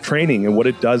 30-minute training, and what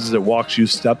it does is it walks you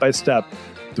step by step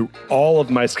through all of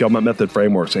my scale map method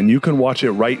frameworks. And you can watch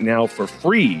it right now for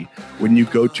free when you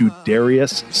go to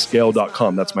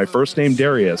DariusScale.com. That's my first name,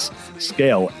 Darius,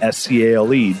 Scale,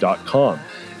 SCALE.com.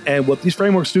 And what these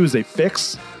frameworks do is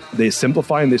they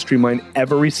simplify and they streamline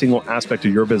every single aspect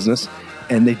of your business,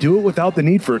 and they do it without the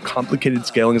need for complicated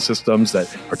scaling systems that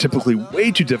are typically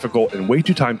way too difficult and way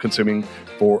too time consuming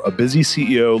for a busy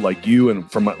CEO like you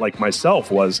and like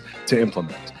myself was to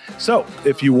implement. So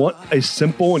if you want a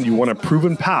simple and you want a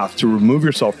proven path to remove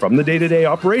yourself from the day-to-day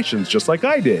operations, just like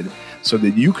I did, so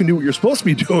that you can do what you're supposed to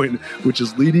be doing, which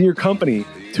is leading your company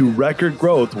to record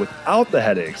growth without the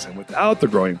headaches and without the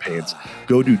growing pains,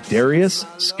 go to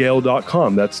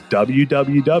DariusScale.com. That's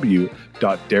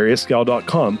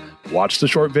www.DariusScale.com. Watch the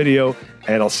short video,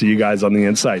 and I'll see you guys on the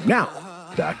inside. Now,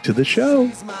 back to the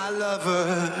show.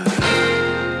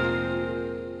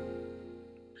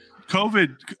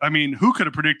 COVID, I mean, who could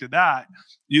have predicted that?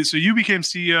 So you became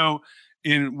CEO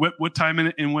in what time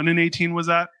and when in 18 was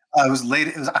that? It was late.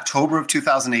 It was October of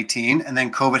 2018, and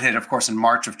then COVID hit, of course, in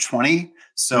March of 20.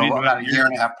 So about a year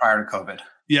and a half prior to COVID.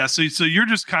 Yeah. So you're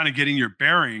just kind of getting your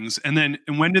bearings, and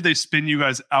when did they spin you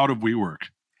guys out of WeWork?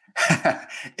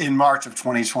 In March of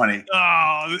 2020.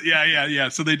 Oh, yeah.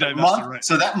 So they divested, right?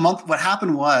 So that month, what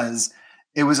happened was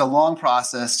it was a long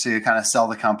process to kind of sell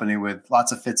the company with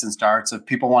lots of fits and starts of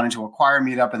people wanting to acquire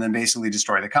Meetup and then basically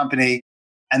destroy the company.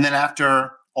 And then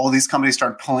after all these companies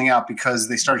started pulling out because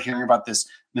they started hearing about this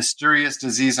mysterious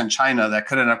disease in China that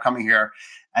could end up coming here,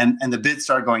 and the bids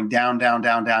started going down.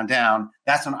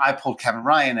 That's when I pulled Kevin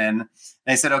Ryan in, and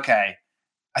I said, okay,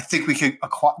 I think we could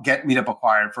get Meetup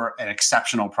acquired for an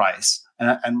exceptional price.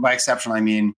 And by exceptional, I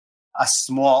mean a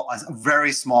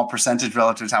very small percentage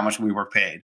relative to how much we were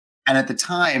paid. And at the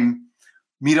time,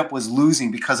 Meetup was losing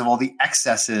because of all the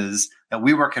excesses that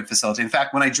WeWork had facilitated. In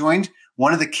fact, when I joined,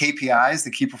 one of the KPIs,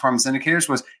 the key performance indicators,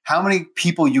 was how many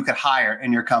people you could hire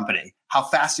in your company, how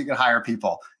fast you could hire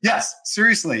people. Yes,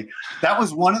 seriously. That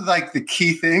was one of the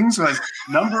key things was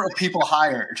number of people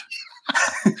hired.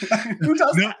 Who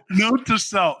does that? Note to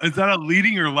self. Is that a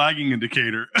leading or lagging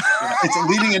indicator? Yeah, it's a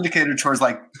leading indicator towards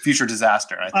future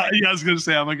disaster, I think. Yeah, I was going to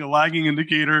say, I'm like a lagging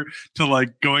indicator to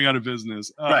going out of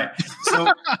business. Right. So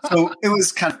it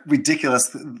was kind of ridiculous,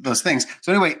 those things.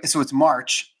 So anyway, so it's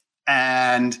March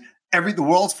and the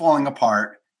world's falling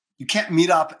apart. You can't meet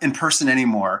up in person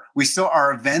anymore.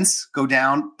 Our events go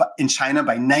down in China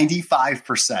by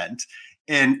 95%.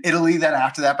 In Italy, then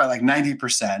after that by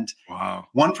 90%. Wow.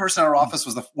 One person in our office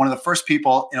was one of the first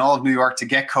people in all of New York to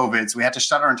get COVID. So we had to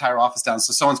shut our entire office down.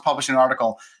 So someone's publishing an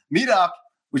article, Meetup,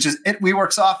 which is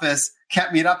WeWork's office,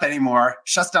 can't meet up anymore,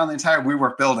 shuts down the entire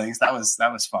WeWork buildings. That was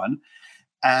fun.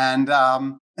 And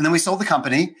then we sold the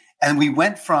company, and we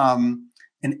went from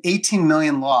an 18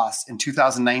 million loss in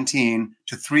 2019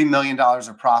 to $3 million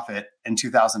of profit in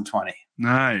 2020.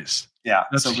 Nice. Yeah.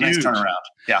 That's so huge. Nice turnaround.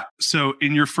 Yeah. So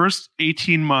in your first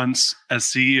 18 months as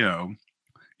CEO,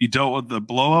 you dealt with the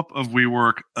blow up of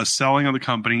WeWork, a selling of the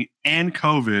company, and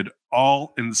COVID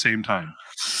all in the same time.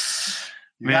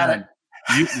 You got it.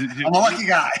 I'm a lucky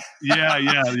guy. Yeah.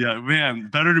 Man,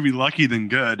 better to be lucky than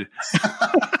good.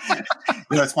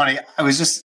 It's funny. I was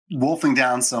just wolfing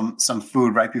down some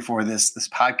food right before this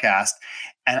podcast,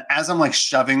 and as I'm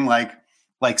shoving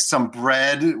like some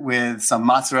bread with some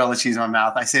mozzarella cheese in my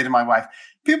mouth, I say to my wife,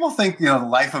 people think, the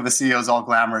life of a CEO is all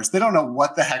glamorous. They don't know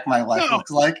what the heck my life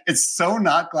looks like. It's so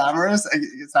not glamorous.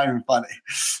 It's not even funny.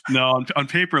 No, on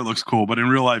paper it looks cool, but in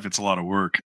real life it's a lot of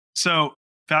work. So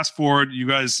fast forward, you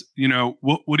guys,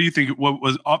 what do you think? What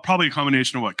was probably a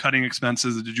combination of cutting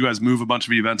expenses? Did you guys move a bunch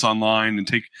of events online and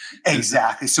take?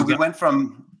 Exactly. So we went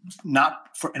from in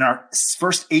our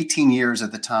first 18 years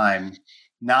at the time,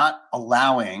 not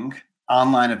allowing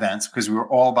online events because we were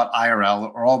all about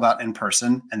IRL or all about in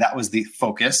person. And that was the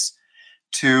focus,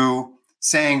 to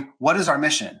saying, what is our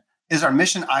mission? Is our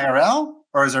mission IRL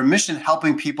or is our mission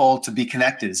helping people to be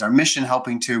connected? Is our mission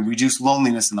helping to reduce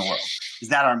loneliness in the world? Is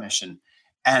that our mission?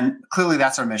 And clearly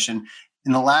that's our mission.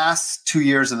 In the last 2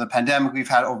 years of the pandemic, we've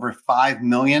had over 5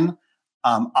 million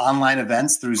online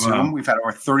events through Zoom. Wow. We've had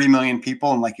over 30 million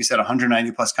people in, like you said,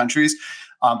 190 plus countries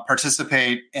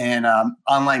participate in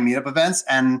online meetup events.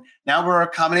 And now we're a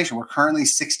combination. We're currently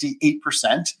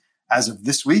 68% as of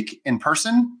this week in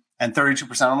person and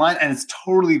 32% online. And it's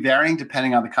totally varying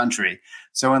depending on the country.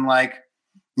 So in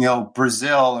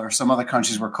Brazil or some other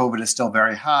countries where COVID is still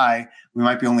very high, we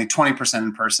might be only 20%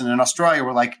 in person. In Australia,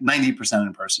 we're like 90%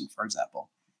 in person, for example.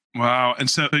 Wow. And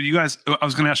so you guys, I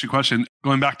was going to ask you a question.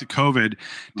 Going back to COVID,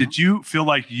 did you feel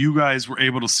like you guys were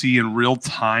able to see in real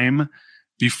time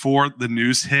before the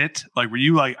news hit? Like, were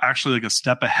you actually a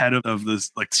step ahead of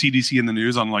this, CDC in the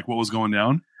news on what was going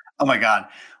down? Oh my God.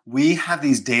 We have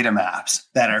these data maps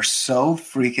that are so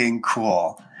freaking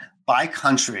cool by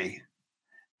country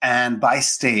and by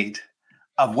state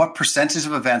of what percentage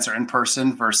of events are in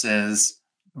person versus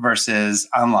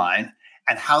online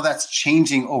and how that's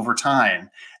changing over time.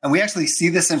 And we actually see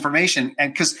this information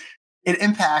and because it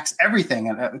impacts everything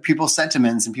and people's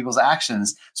sentiments and people's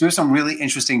actions. So we have some really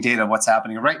interesting data of what's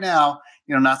happening right now.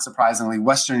 Not surprisingly,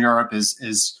 Western Europe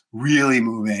is really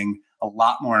moving a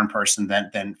lot more in person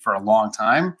than for a long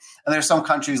time. And there's some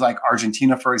countries like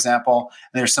Argentina, for example,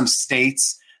 and there's some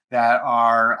states that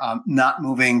are not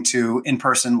moving to in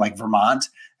person, like Vermont,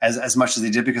 as much as they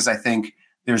did, because I think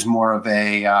there's more of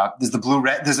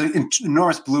there's an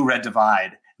enormous blue-red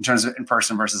divide in terms of in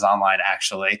person versus online,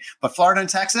 actually. But Florida and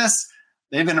Texas,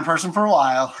 they've been in person for a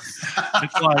while.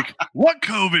 It's like, what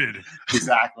COVID?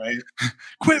 Exactly.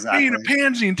 Quit being a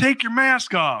pansy and take your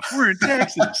mask off. We're in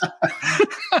Texas.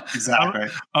 Exactly.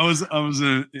 I was.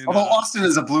 Although Austin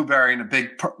is a blueberry and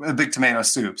a big tomato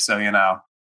soup, so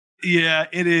Yeah,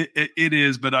 it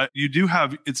is, but you do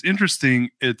have. It's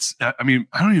interesting. I think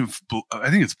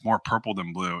it's more purple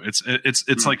than blue.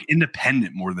 It's like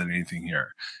independent more than anything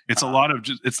here. It's a lot of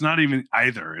just. It's not even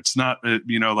either. It's not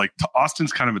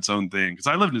Austin's kind of its own thing because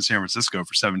I lived in San Francisco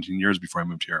for 17 years before I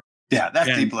moved here. Yeah,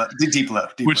 that's deep blue.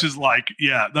 Which is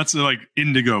that's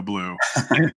indigo blue.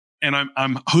 And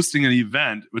I'm hosting an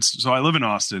event. So I live in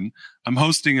Austin. I'm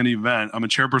hosting an event. I'm a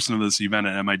chairperson of this event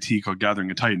at MIT called Gathering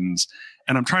of Titans.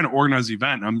 And I'm trying to organize the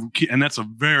event. And that's a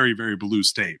very, very blue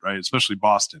state, right? Especially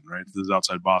Boston, right? This is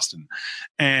outside Boston.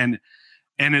 And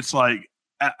it's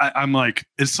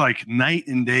it's like night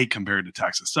and day compared to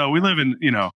Texas. So we live in,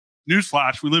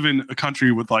 newsflash, we live in a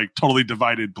country with totally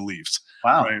divided beliefs.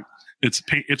 Wow. Right? It's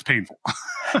painful.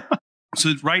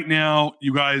 So right now,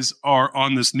 you guys are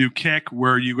on this new kick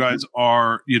where you guys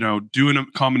are, doing a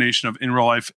combination of in real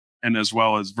life and as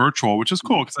well as virtual, which is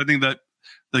cool because I think that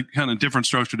the kind of different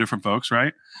strokes for different folks,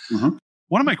 right? Mm-hmm.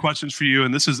 One of my questions for you,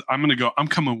 and this is, I'm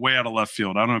coming way out of left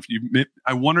field. I don't know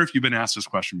I wonder if you've been asked this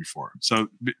question before. So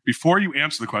before you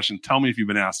answer the question, tell me if you've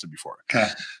been asked it before. Okay.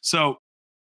 So,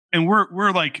 and we're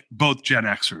both Gen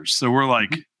Xers. So we're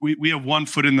we have 1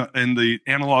 foot in the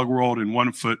analog world and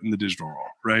 1 foot in the digital world,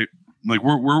 right?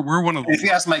 We're one of the. If you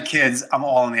ask my kids, I'm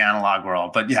all in the analog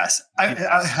world, but yes,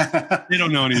 they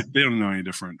don't know any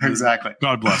different. Exactly.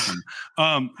 God bless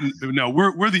them. No,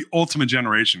 we're the ultimate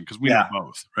generation because we know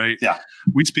both, right? Yeah,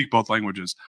 we speak both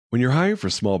languages. When you're hiring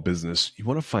for small business, you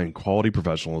want to find quality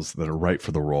professionals that are right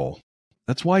for the role.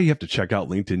 That's why you have to check out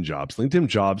LinkedIn Jobs. LinkedIn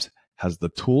Jobs has the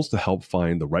tools to help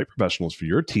find the right professionals for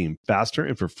your team faster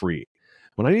and for free.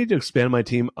 When I needed to expand my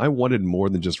team, I wanted more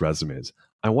than just resumes.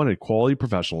 I wanted quality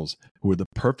professionals who were the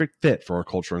perfect fit for our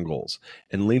culture and goals.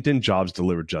 And LinkedIn Jobs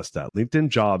delivered just that. LinkedIn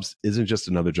Jobs isn't just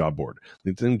another job board.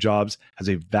 LinkedIn Jobs has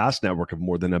a vast network of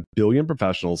more than 1 billion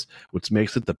professionals, which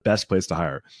makes it the best place to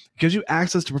hire. It gives you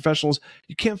access to professionals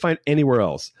you can't find anywhere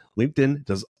else. LinkedIn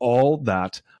does all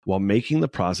that while making the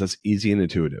process easy and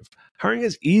intuitive. Hiring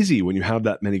is easy when you have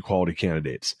that many quality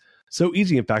candidates. So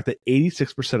easy, in fact, that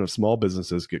 86% of small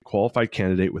businesses get qualified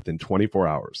candidate within 24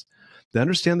 hours. They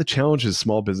understand the challenges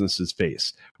small businesses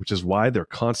face, which is why they're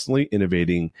constantly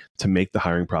innovating to make the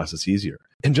hiring process easier.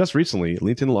 And just recently,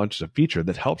 LinkedIn launched a feature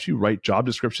that helps you write job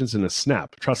descriptions in a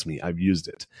snap. Trust me, I've used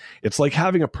it. It's like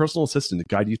having a personal assistant to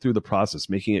guide you through the process,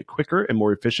 making it quicker and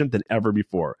more efficient than ever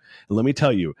before. And let me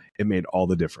tell you, it made all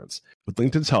the difference. With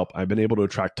LinkedIn's help, I've been able to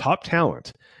attract top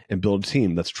talent and build a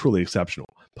team that's truly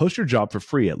exceptional. Post your job for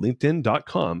free at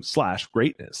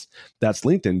linkedin.com/greatness. That's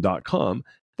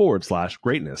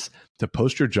linkedin.com/greatness to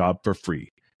post your job for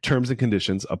free. Terms and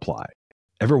conditions apply.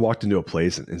 Ever walked into a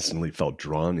place and instantly felt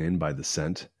drawn in by the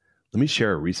scent? Let me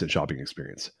share a recent shopping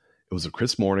experience. It was a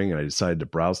crisp morning and I decided to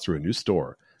browse through a new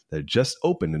store that had just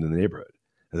opened in the neighborhood.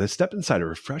 As I stepped inside, a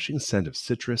refreshing scent of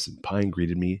citrus and pine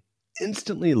greeted me,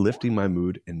 instantly lifting my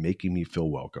mood and making me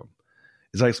feel welcome.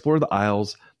 As I explored the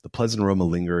aisles, the pleasant aroma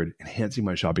lingered, enhancing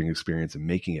my shopping experience and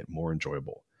making it more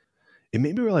enjoyable. It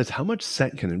made me realize how much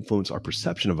scent can influence our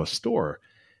perception of a store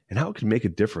and how it can make a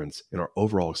difference in our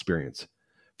overall experience.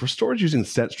 For stores using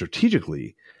scent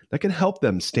strategically, that can help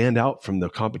them stand out from the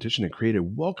competition and create a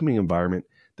welcoming environment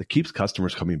that keeps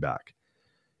customers coming back.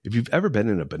 If you've ever been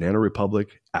in a Banana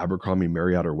Republic, Abercrombie,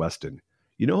 Marriott, or Weston,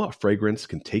 you know how fragrance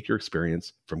can take your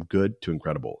experience from good to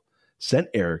incredible. Scent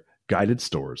Air guided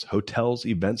stores, hotels,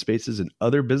 event spaces, and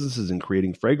other businesses in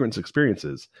creating fragrance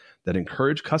experiences that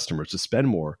encourage customers to spend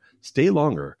more, stay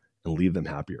longer, and leave them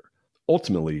happier,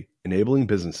 ultimately enabling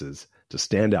businesses to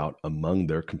stand out among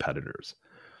their competitors.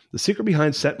 The secret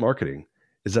behind scent marketing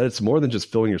is that it's more than just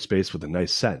filling your space with a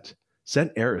nice scent.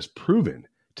 Scent Air is proven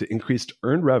to increase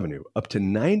earned revenue up to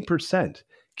 9%,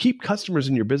 keep customers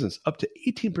in your business up to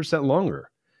 18%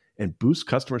 longer, and boost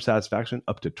customer satisfaction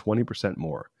up to 20%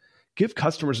 more. Give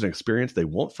customers an experience they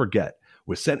won't forget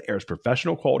with Scent Air's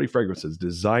professional quality fragrances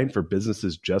designed for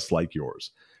businesses just like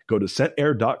yours. Go to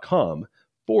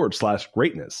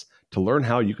scentair.com/greatness to learn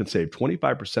how you can save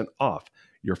 25% off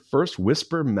your first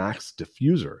Whisper Max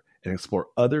diffuser and explore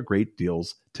other great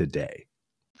deals today.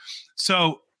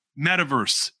 So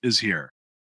Metaverse is here.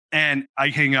 And I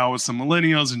hang out with some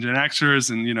millennials and Gen Xers,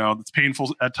 and, it's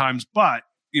painful at times. But,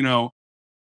 I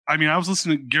was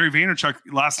listening to Gary Vaynerchuk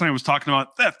last night, was talking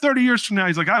about that 30 years from now.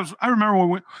 He's like, I remember when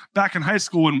we went back in high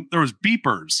school when there was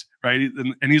beepers, right?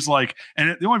 And he's like,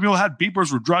 and the only people that had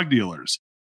beepers were drug dealers.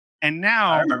 And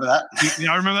now I remember that.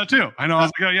 I remember that too. I know. I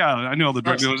was like, oh yeah, I know the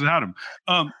drug dealers that had them.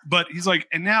 But he's like,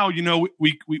 and now,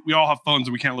 we all have phones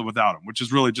and we can't live without them, which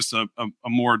is really just a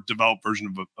more developed version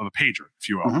of a pager, if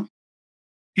you will. Mm-hmm.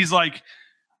 He's like,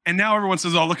 and now everyone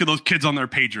says, oh, look at those kids on their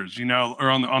pagers, or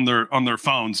on their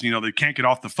phones, they can't get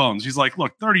off the phones. He's like,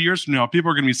 look, 30 years from now, people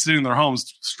are going to be sitting in their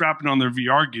homes, strapping on their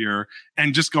VR gear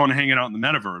and just going and hanging out in the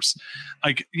metaverse.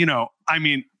 Like,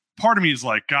 part of me is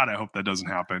like, God, I hope that doesn't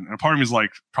happen. And a part of me is like,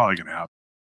 probably going to happen.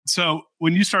 So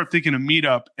when you start thinking of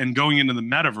Meetup and going into the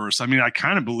metaverse, I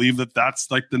kind of believe that that's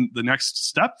like the next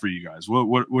step for you guys.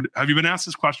 What have you been asked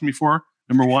this question before?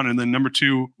 Number one, and then number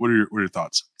two, what are your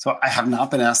thoughts? So I have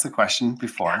not been asked the question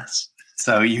before. Yes.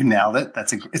 So you nailed it.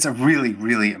 It's a really,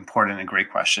 really important and great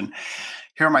question.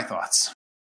 Here are my thoughts.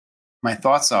 My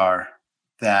thoughts are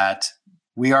that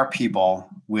we are people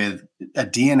with a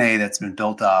DNA that's been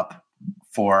built up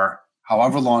for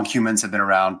however long humans have been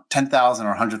around, 10,000 or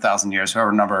 100,000 years,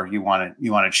 whatever number you want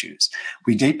to choose.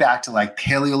 We date back to like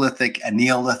Paleolithic and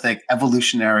Neolithic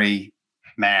evolutionary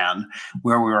man,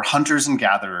 where we were hunters and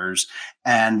gatherers.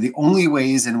 And the only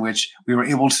ways in which we were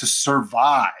able to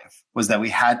survive was that we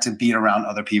had to be around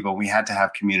other people. We had to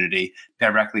have community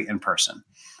directly in person.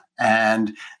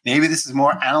 And maybe this is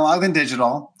more analog than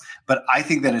digital, but I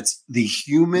think that it's the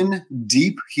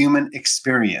deep human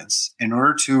experience in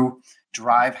order to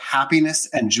drive happiness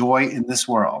and joy in this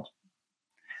world,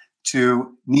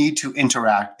 to need to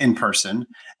interact in person.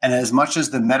 And as much as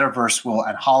the metaverse will,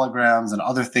 and holograms and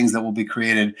other things that will be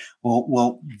created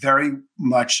will very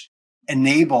much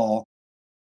enable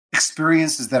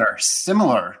experiences that are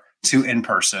similar to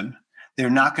in-person, they're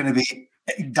not going to be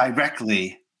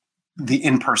directly the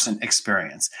in-person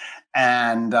experience.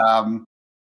 And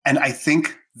I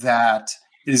think that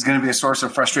it is going to be a source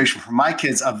of frustration for my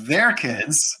kids, of their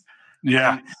kids.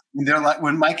 Yeah. And they're like,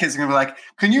 when my kids are going to be like,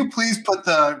 can you please put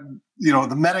the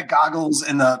meta goggles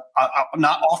in the,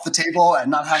 not off the table and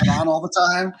not have it on all the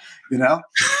time,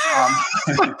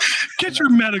 Get your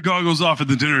meta goggles off at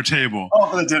the dinner table.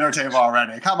 Off the dinner table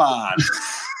already. Come on.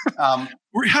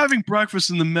 We're having breakfast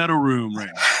in the meta room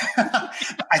right now.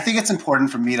 I think it's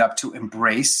important for Meetup to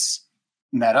embrace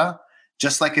meta,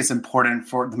 just like it's important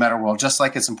for the meta world, just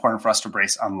like it's important for us to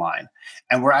embrace online.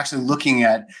 And we're actually looking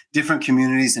at different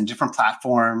communities and different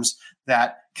platforms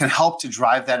that can help to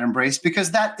drive that embrace,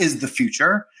 because that is the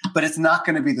future, but it's not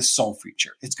going to be the sole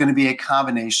feature. It's going to be a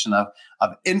combination of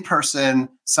in-person,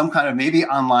 some kind of maybe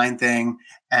online thing,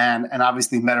 and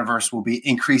obviously metaverse will be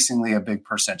increasingly a big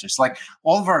percentage. Like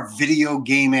all of our video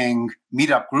gaming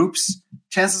meetup groups,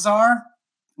 chances are,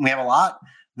 we have a lot,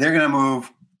 they're going to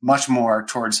move much more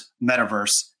towards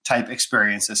metaverse type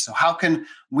experiences. So how can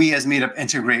we as Meetup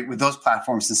integrate with those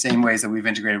platforms the same ways that we've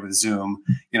integrated with Zoom,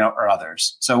 or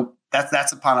others? So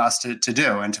that's upon us to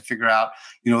do and to figure out,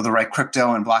 the right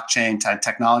crypto and blockchain type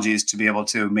technologies to be able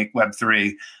to make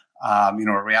Web3,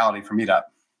 a reality for Meetup.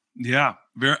 Yeah,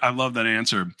 I love that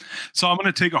answer. So I'm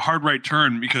going to take a hard right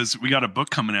turn because we got a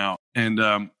book coming out. And,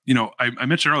 I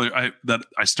mentioned earlier that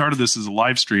I started this as a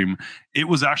live stream. It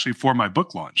was actually for my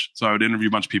book launch. So I would interview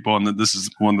a bunch of people. And this is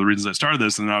one of the reasons I started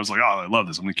this. And I was like, oh, I love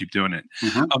this. I'm going to keep doing it.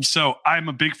 Mm-hmm. So I'm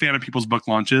a big fan of people's book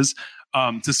launches.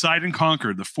 Decide and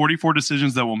Conquer, the 44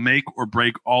 decisions that will make or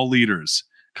break all leaders,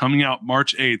 coming out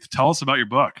March 8th. Tell us about your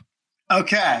book.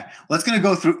 Okay, let's going to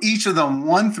go through each of them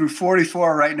 1 through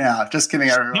 44 right now. Just kidding,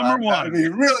 everyone. Number 1. That would be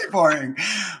really boring.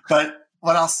 But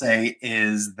what I'll say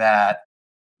is that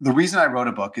the reason I wrote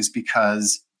a book is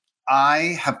because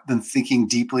I have been thinking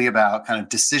deeply about kind of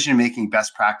decision-making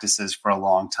best practices for a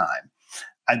long time.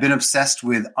 I've been obsessed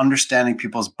with understanding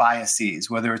people's biases,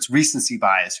 whether it's recency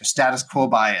bias or status quo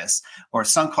bias or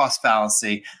sunk cost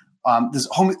fallacy. There's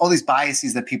all these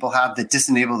biases that people have that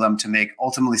disenable them to make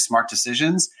ultimately smart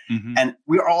decisions. Mm-hmm. And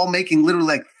we're all making literally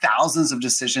like thousands of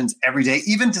decisions every day.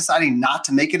 Even deciding not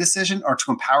to make a decision or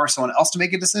to empower someone else to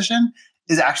make a decision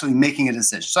is actually making a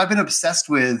decision. So I've been obsessed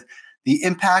with the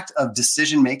impact of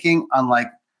decision-making on like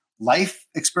life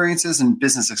experiences and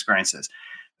business experiences.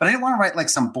 But I didn't want to write like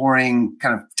some boring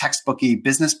kind of textbooky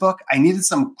business book. I needed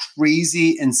some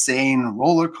crazy, insane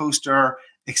roller coaster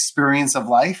experience of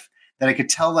life that I could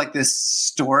tell like this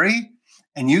story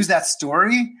and use that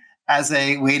story as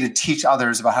a way to teach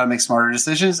others about how to make smarter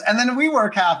decisions. And then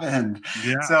WeWork happened.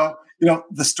 Yeah. So,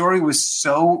 the story was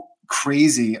so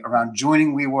crazy around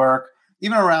joining WeWork,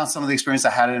 even around some of the experience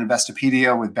I had at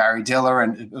Investopedia with Barry Diller,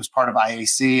 and it was part of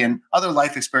IAC and other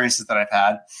life experiences that I've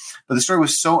had. But the story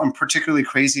was so particularly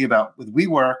crazy with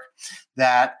WeWork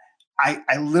that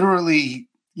I literally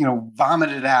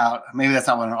vomited out, maybe that's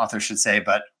not what an author should say,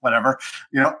 but whatever,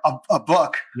 a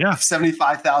book of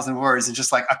 75,000 words in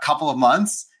just like a couple of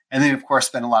months. And then, of course,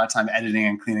 spend a lot of time editing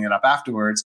and cleaning it up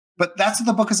afterwards. But that's what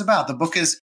the book is about. The book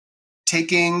is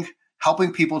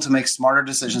helping people to make smarter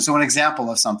decisions. So an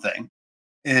example of something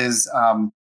is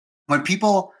when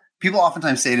people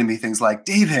oftentimes say to me things like,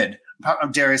 David,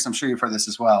 Darius, I'm sure you've heard this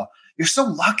as well. You're so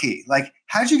lucky. Like,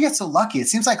 how'd you get so lucky? It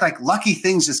seems like lucky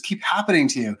things just keep happening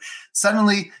to you.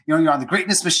 Suddenly, you're on the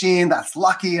greatness machine. That's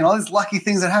lucky, and all these lucky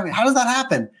things that happen. How does that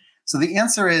happen? So the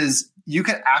answer is you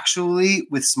could actually,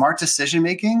 with smart decision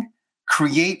making,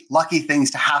 create lucky things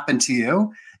to happen to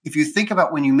you. If you think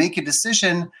about when you make a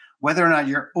decision, whether or not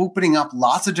you're opening up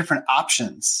lots of different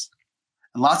options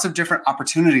and lots of different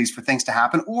opportunities for things to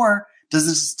happen, or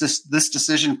does this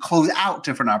decision close out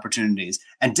different opportunities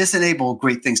and disenable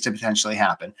great things to potentially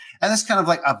happen? And that's kind of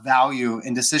like a value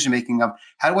in decision-making of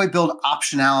how do I build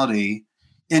optionality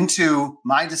into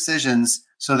my decisions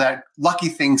so that lucky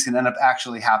things can end up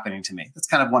actually happening to me? That's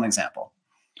kind of one example.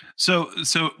 So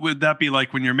would that be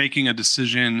like when you're making a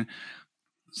decision?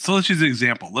 So let's use an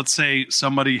example. Let's say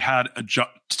somebody had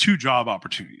two job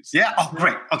opportunities. Yeah. Oh,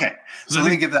 great. Okay. So let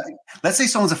me give that. Let's say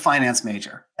someone's a finance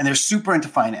major and they're super into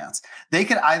finance. They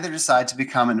could either decide to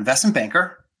become an investment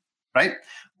banker, right?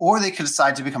 Or they could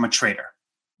decide to become a trader.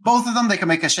 Both of them, they can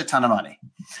make a shit ton of money.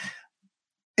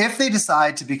 If they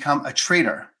decide to become a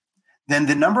trader, then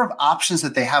the number of options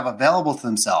that they have available to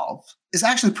themselves is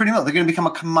actually pretty low. They're going to become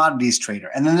a commodities trader.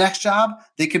 And then the next job,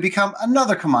 they could become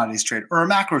another commodities trader or a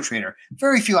macro trader.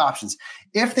 Very few options.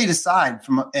 If they decide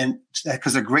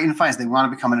because they're great in finance, they want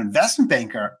to become an investment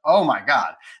banker, oh my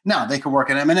God. Now they could work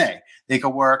in M&A. They could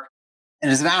work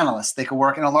as an analyst. They could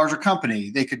work in a larger company.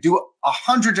 They could do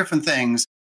 100 different things.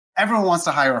 Everyone wants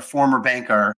to hire a former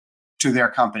banker to their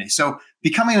company. So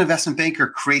becoming an investment banker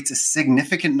creates a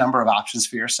significant number of options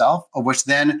for yourself, of which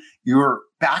then your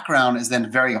background is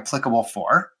then very applicable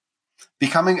for.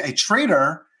 Becoming a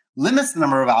trader limits the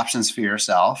number of options for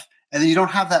yourself, and then you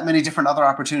don't have that many different other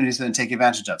opportunities to then take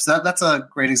advantage of. So that's a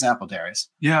great example, Darius.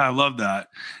 Yeah, I love that.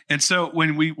 And so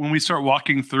when we start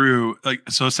walking through,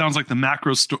 so it sounds like the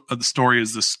macro of the story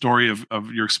is the story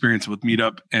of your experience with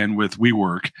Meetup and with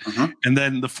WeWork. Mm-hmm. And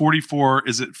then the 44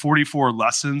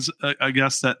 lessons, I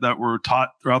guess, that were taught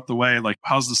throughout the way? Like,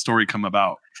 how's the story come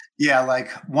about? Yeah,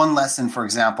 like one lesson, for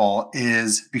example,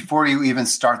 is before you even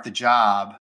start the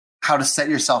job, how to set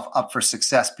yourself up for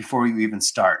success before you even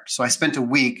start. So I spent a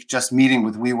week just meeting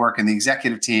with WeWork and the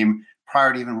executive team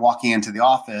prior to even walking into the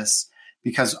office,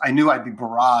 because I knew I'd be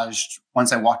barraged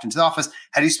once I walked into the office.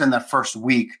 How do you spend that first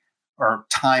week or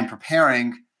time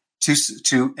preparing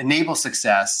to enable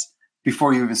success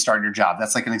before you even start your job?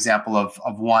 That's like an example of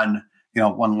one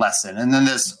lesson. And then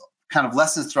there's kind of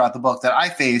lessons throughout the book that I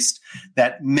faced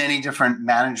that many different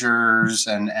managers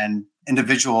and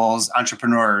individuals,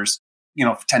 entrepreneurs,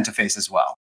 tend to face as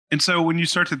well. And so when you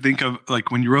start to think of,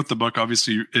 like, when you wrote the book,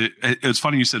 obviously it's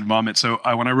funny you said vomit. So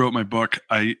when I wrote my book,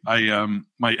 I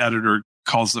my editor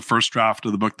calls the first draft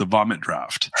of the book the vomit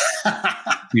draft.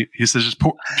 He says, just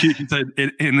pour, he said,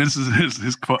 and this is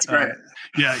his quote. Right.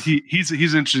 Yeah, he's an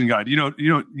interesting guy.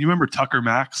 You remember Tucker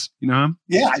Max? You know him?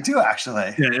 Yeah, I do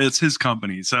actually. Yeah, it's his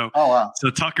company. So, oh wow. So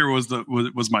Tucker was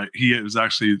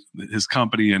actually his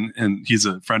company, and he's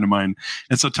a friend of mine.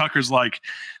 And so Tucker's like,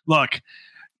 look,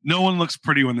 no one looks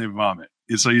pretty when they vomit.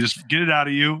 So you just get it out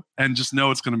of you and just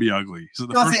know it's going to be ugly. So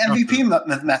it's the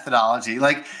MVP methodology.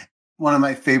 Like one of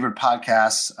my favorite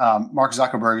podcasts, Mark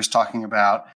Zuckerberg is talking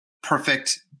about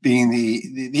perfect being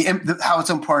the how it's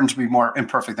important to be more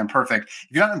imperfect than perfect. If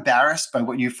you're not embarrassed by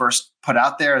what you first put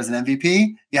out there as an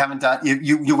MVP, you haven't done.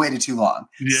 You waited too long.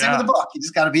 Yeah. Same with the book. You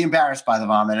just got to be embarrassed by the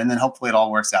vomit, and then hopefully it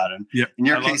all works out. And in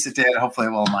your case, it did. Hopefully, it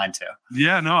will in mine too.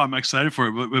 Yeah, no, I'm excited for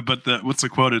it. But what's the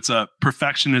quote? It's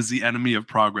perfection is the enemy of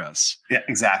progress. Yeah,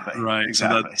 exactly. Right.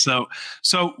 Exactly. So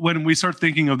when we start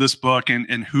thinking of this book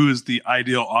and who is the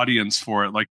ideal audience for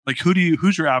it, like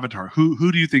who's your avatar?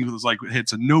 Who do you think was like, hey,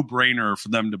 it's a no-brainer for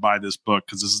them to buy this book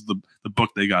because this is the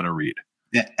book they got to read?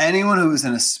 Yeah, anyone who is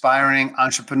an aspiring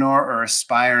entrepreneur or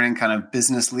aspiring kind of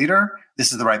business leader,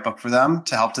 this is the right book for them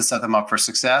to help to set them up for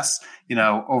success,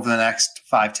 over the next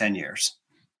 5-10 years.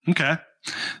 Okay.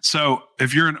 So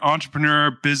if you're an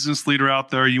entrepreneur, business leader out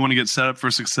there, you want to get set up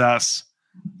for success,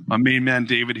 my main man,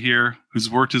 David here, who's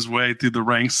worked his way through the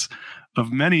ranks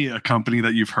of many a company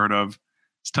that you've heard of,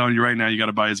 is telling you right now, you got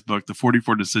to buy his book, The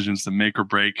 44 Decisions to Make or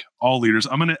Break All Leaders.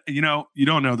 I'm going to, you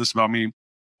don't know this about me,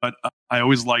 but I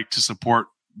always like to support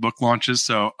book launches.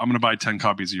 So I'm going to buy 10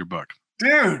 copies of your book.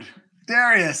 Dude,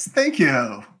 Darius, thank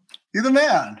you. You're the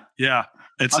man. Yeah.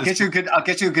 I'll get you a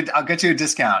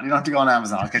discount. You don't have to go on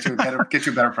Amazon. I'll get you a better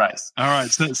price. All right.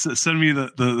 Send me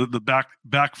the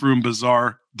back room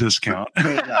bazaar discount.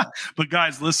 But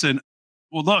guys, listen,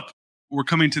 well, look, we're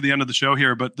coming to the end of the show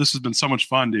here, but this has been so much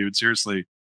fun, dude. Seriously.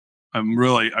 I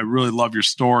really love your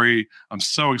story. I'm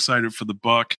so excited for the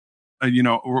book. I'm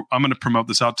going to promote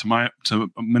this out to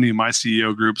many of my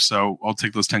CEO groups. So I'll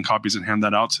take those 10 copies and hand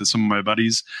that out to some of my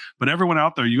buddies. But everyone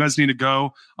out there, you guys need to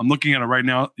go. I'm looking at it right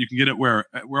now. You can get it where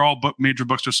all major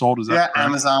books are sold. Is that correct?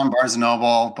 Amazon, Barnes &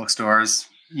 Noble, bookstores,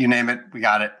 you name it, we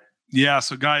got it. Yeah.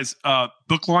 So guys,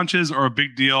 book launches are a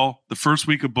big deal. The first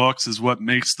week of books is what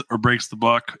makes or breaks the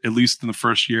book, at least in the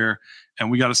first year. And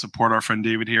we got to support our friend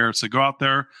David here. So go out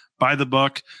there, buy the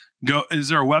book. Is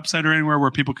there a website or anywhere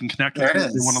where people can connect with you if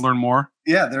they want to learn more?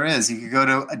 Yeah, there is. You can go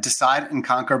to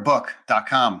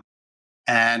decideandconquerbook.com.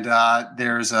 And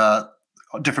there's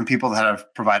different people that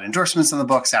have provided endorsements on the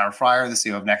book. Sarah Fryer, the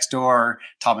CEO of Nextdoor,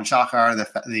 Taban Shachar,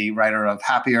 the writer of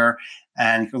Happier.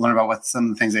 And you can learn about what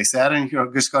some of the things they said. And you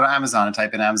can just go to Amazon and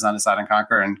type in Amazon Decide and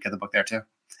Conquer and get the book there too.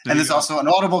 And there's also an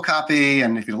Audible copy,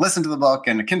 and if you listen to the book,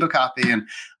 and a Kindle copy, and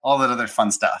all that other fun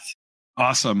stuff.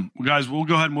 Awesome. Well, guys, we'll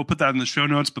go ahead and we'll put that in the show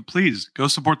notes, but please go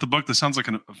support the book. This sounds like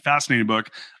a fascinating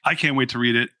book. I can't wait to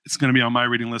read it. It's going to be on my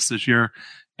reading list this year.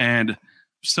 And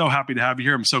so happy to have you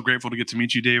here. I'm so grateful to get to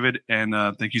meet you, David. And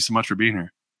thank you so much for being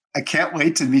here. I can't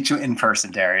wait to meet you in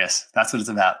person, Darius. That's what it's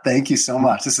about. Thank you so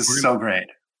much. This is so great.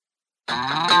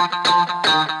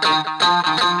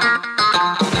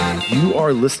 You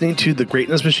are listening to The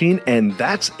Greatness Machine, and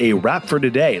that's a wrap for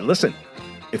today. Listen,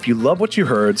 if you love what you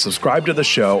heard, subscribe to the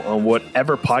show on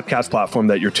whatever podcast platform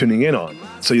that you're tuning in on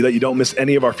so that you don't miss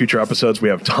any of our future episodes. We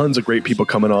have tons of great people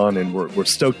coming on, and we're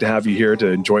stoked to have you here to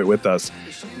enjoy it with us.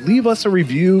 Leave us a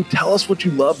review. Tell us what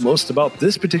you love most about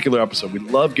this particular episode. We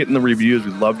love getting the reviews.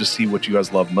 We love to see what you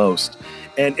guys love most.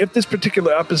 And if this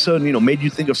particular episode, made you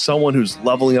think of someone who's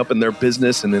leveling up in their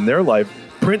business and in their life,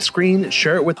 print screen,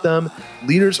 share it with them.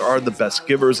 Leaders are the best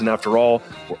givers, and after all,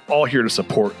 we're all here to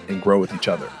support and grow with each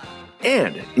other.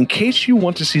 And in case you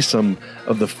want to see some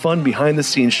of the fun behind the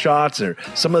scenes shots or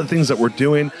some of the things that we're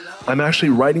doing, I'm actually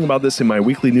writing about this in my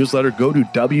weekly newsletter. Go to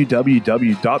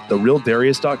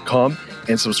www.therealdarius.com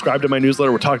and subscribe to my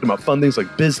newsletter. We're talking about fun things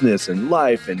like business and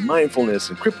life and mindfulness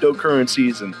and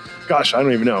cryptocurrencies and gosh, I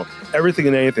don't even know, everything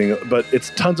and anything, but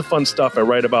it's tons of fun stuff I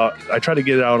write about. I try to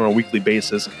get it out on a weekly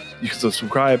basis. You can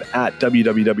subscribe at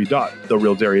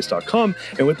www.therealdarius.com.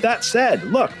 And with that said,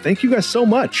 look, thank you guys so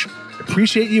much.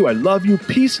 Appreciate you. I love you.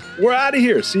 Peace. We're out of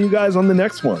here. See you guys on the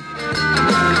next one.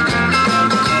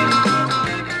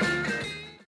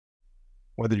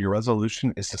 Whether your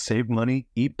resolution is to save money,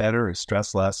 eat better, or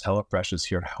stress less, HelloFresh is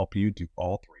here to help you do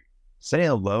all three. Say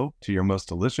hello to your most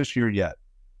delicious year yet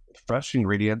with fresh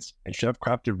ingredients and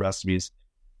chef-crafted recipes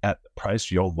at the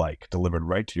price you'll like, delivered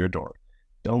right to your door.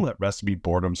 Don't let recipe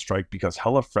boredom strike because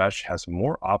HelloFresh has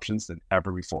more options than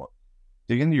ever before.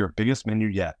 Dig into your biggest menu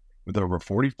yet with over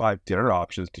 45 dinner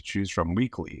options to choose from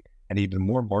weekly and even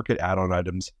more market add-on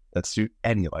items that suit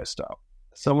any lifestyle.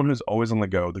 As someone who's always on the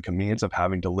go, the convenience of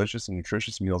having delicious and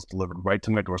nutritious meals delivered right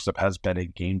to my doorstep has been a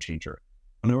game changer.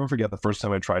 I'll never forget the first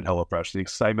time I tried HelloFresh, the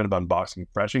excitement of unboxing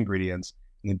fresh ingredients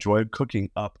and the joy of cooking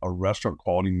up a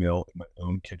restaurant-quality meal in my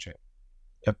own kitchen.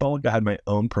 It felt like I had my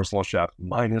own personal chef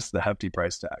minus the hefty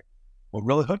price tag. What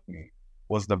really hooked me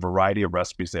was the variety of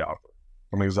recipes they offer.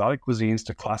 From exotic cuisines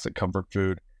to classic comfort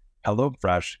food,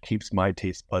 HelloFresh keeps my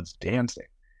taste buds dancing.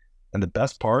 And the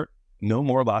best part, no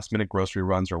more last-minute grocery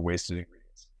runs or wasted ingredients.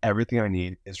 Everything I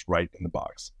need is right in the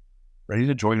box. Ready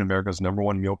to join America's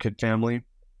 #1 meal kit family?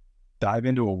 Dive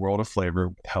into a world of flavor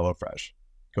with HelloFresh.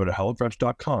 Go to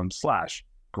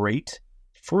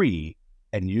HelloFresh.com/greatfree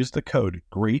and use the code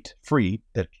GREATFREE,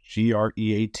 that's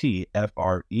GREATFREE,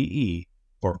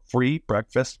 for free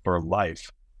breakfast for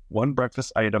life. One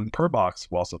breakfast item per box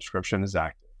while subscription is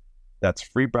active. That's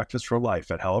free breakfast for life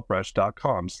at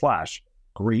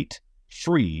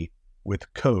HelloFresh.com/greatfree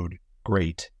with code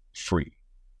GREATFREE.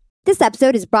 This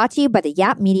episode is brought to you by the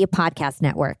Yap Media Podcast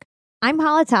Network. I'm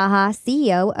Hala Taha,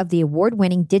 CEO of the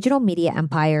award-winning digital media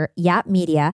empire, Yap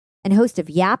Media, and host of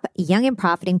Yap Young and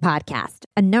Profiting Podcast,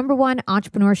 a #1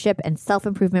 entrepreneurship and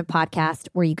self-improvement podcast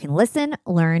where you can listen,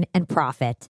 learn, and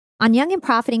profit. On Young and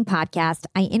Profiting Podcast,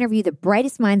 I interview the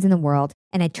brightest minds in the world,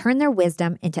 and I turn their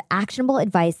wisdom into actionable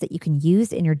advice that you can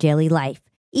use in your daily life.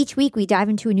 Each week, we dive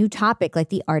into a new topic like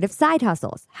the art of side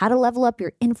hustles, how to level up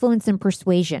your influence and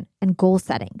persuasion, and goal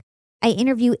setting. I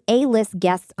interview A-list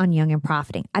guests on Young and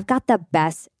Profiting. I've got the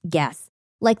best guests,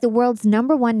 like the world's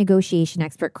 #1 negotiation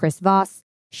expert, Chris Voss,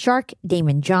 Shark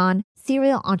Damon John,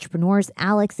 serial entrepreneurs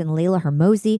Alex and Layla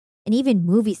Hermosi, and even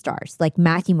movie stars like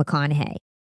Matthew McConaughey.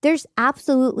 There's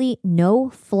absolutely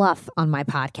no fluff on my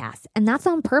podcast, and that's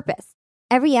on purpose.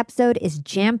 Every episode is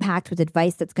jam-packed with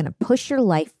advice that's going to push your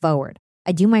life forward.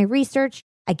 I do my research,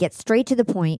 I get straight to the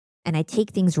point, and I take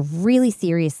things really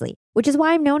seriously, which is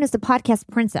why I'm known as the podcast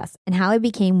princess and how I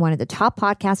became one of the top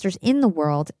podcasters in the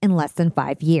world in less than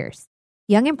 5 years.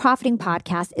 Young and Profiting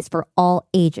Podcast is for all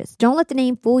ages. Don't let the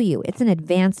name fool you. It's an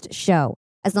advanced show.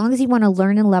 As long as you want to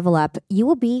learn and level up, you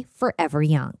will be forever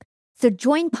young. So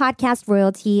join Podcast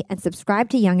Royalty and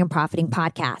subscribe to Young and Profiting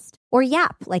Podcast, or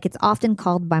YAP, like it's often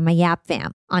called by my YAP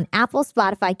fam, on Apple,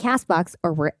 Spotify, CastBox,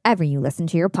 or wherever you listen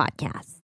to your podcasts.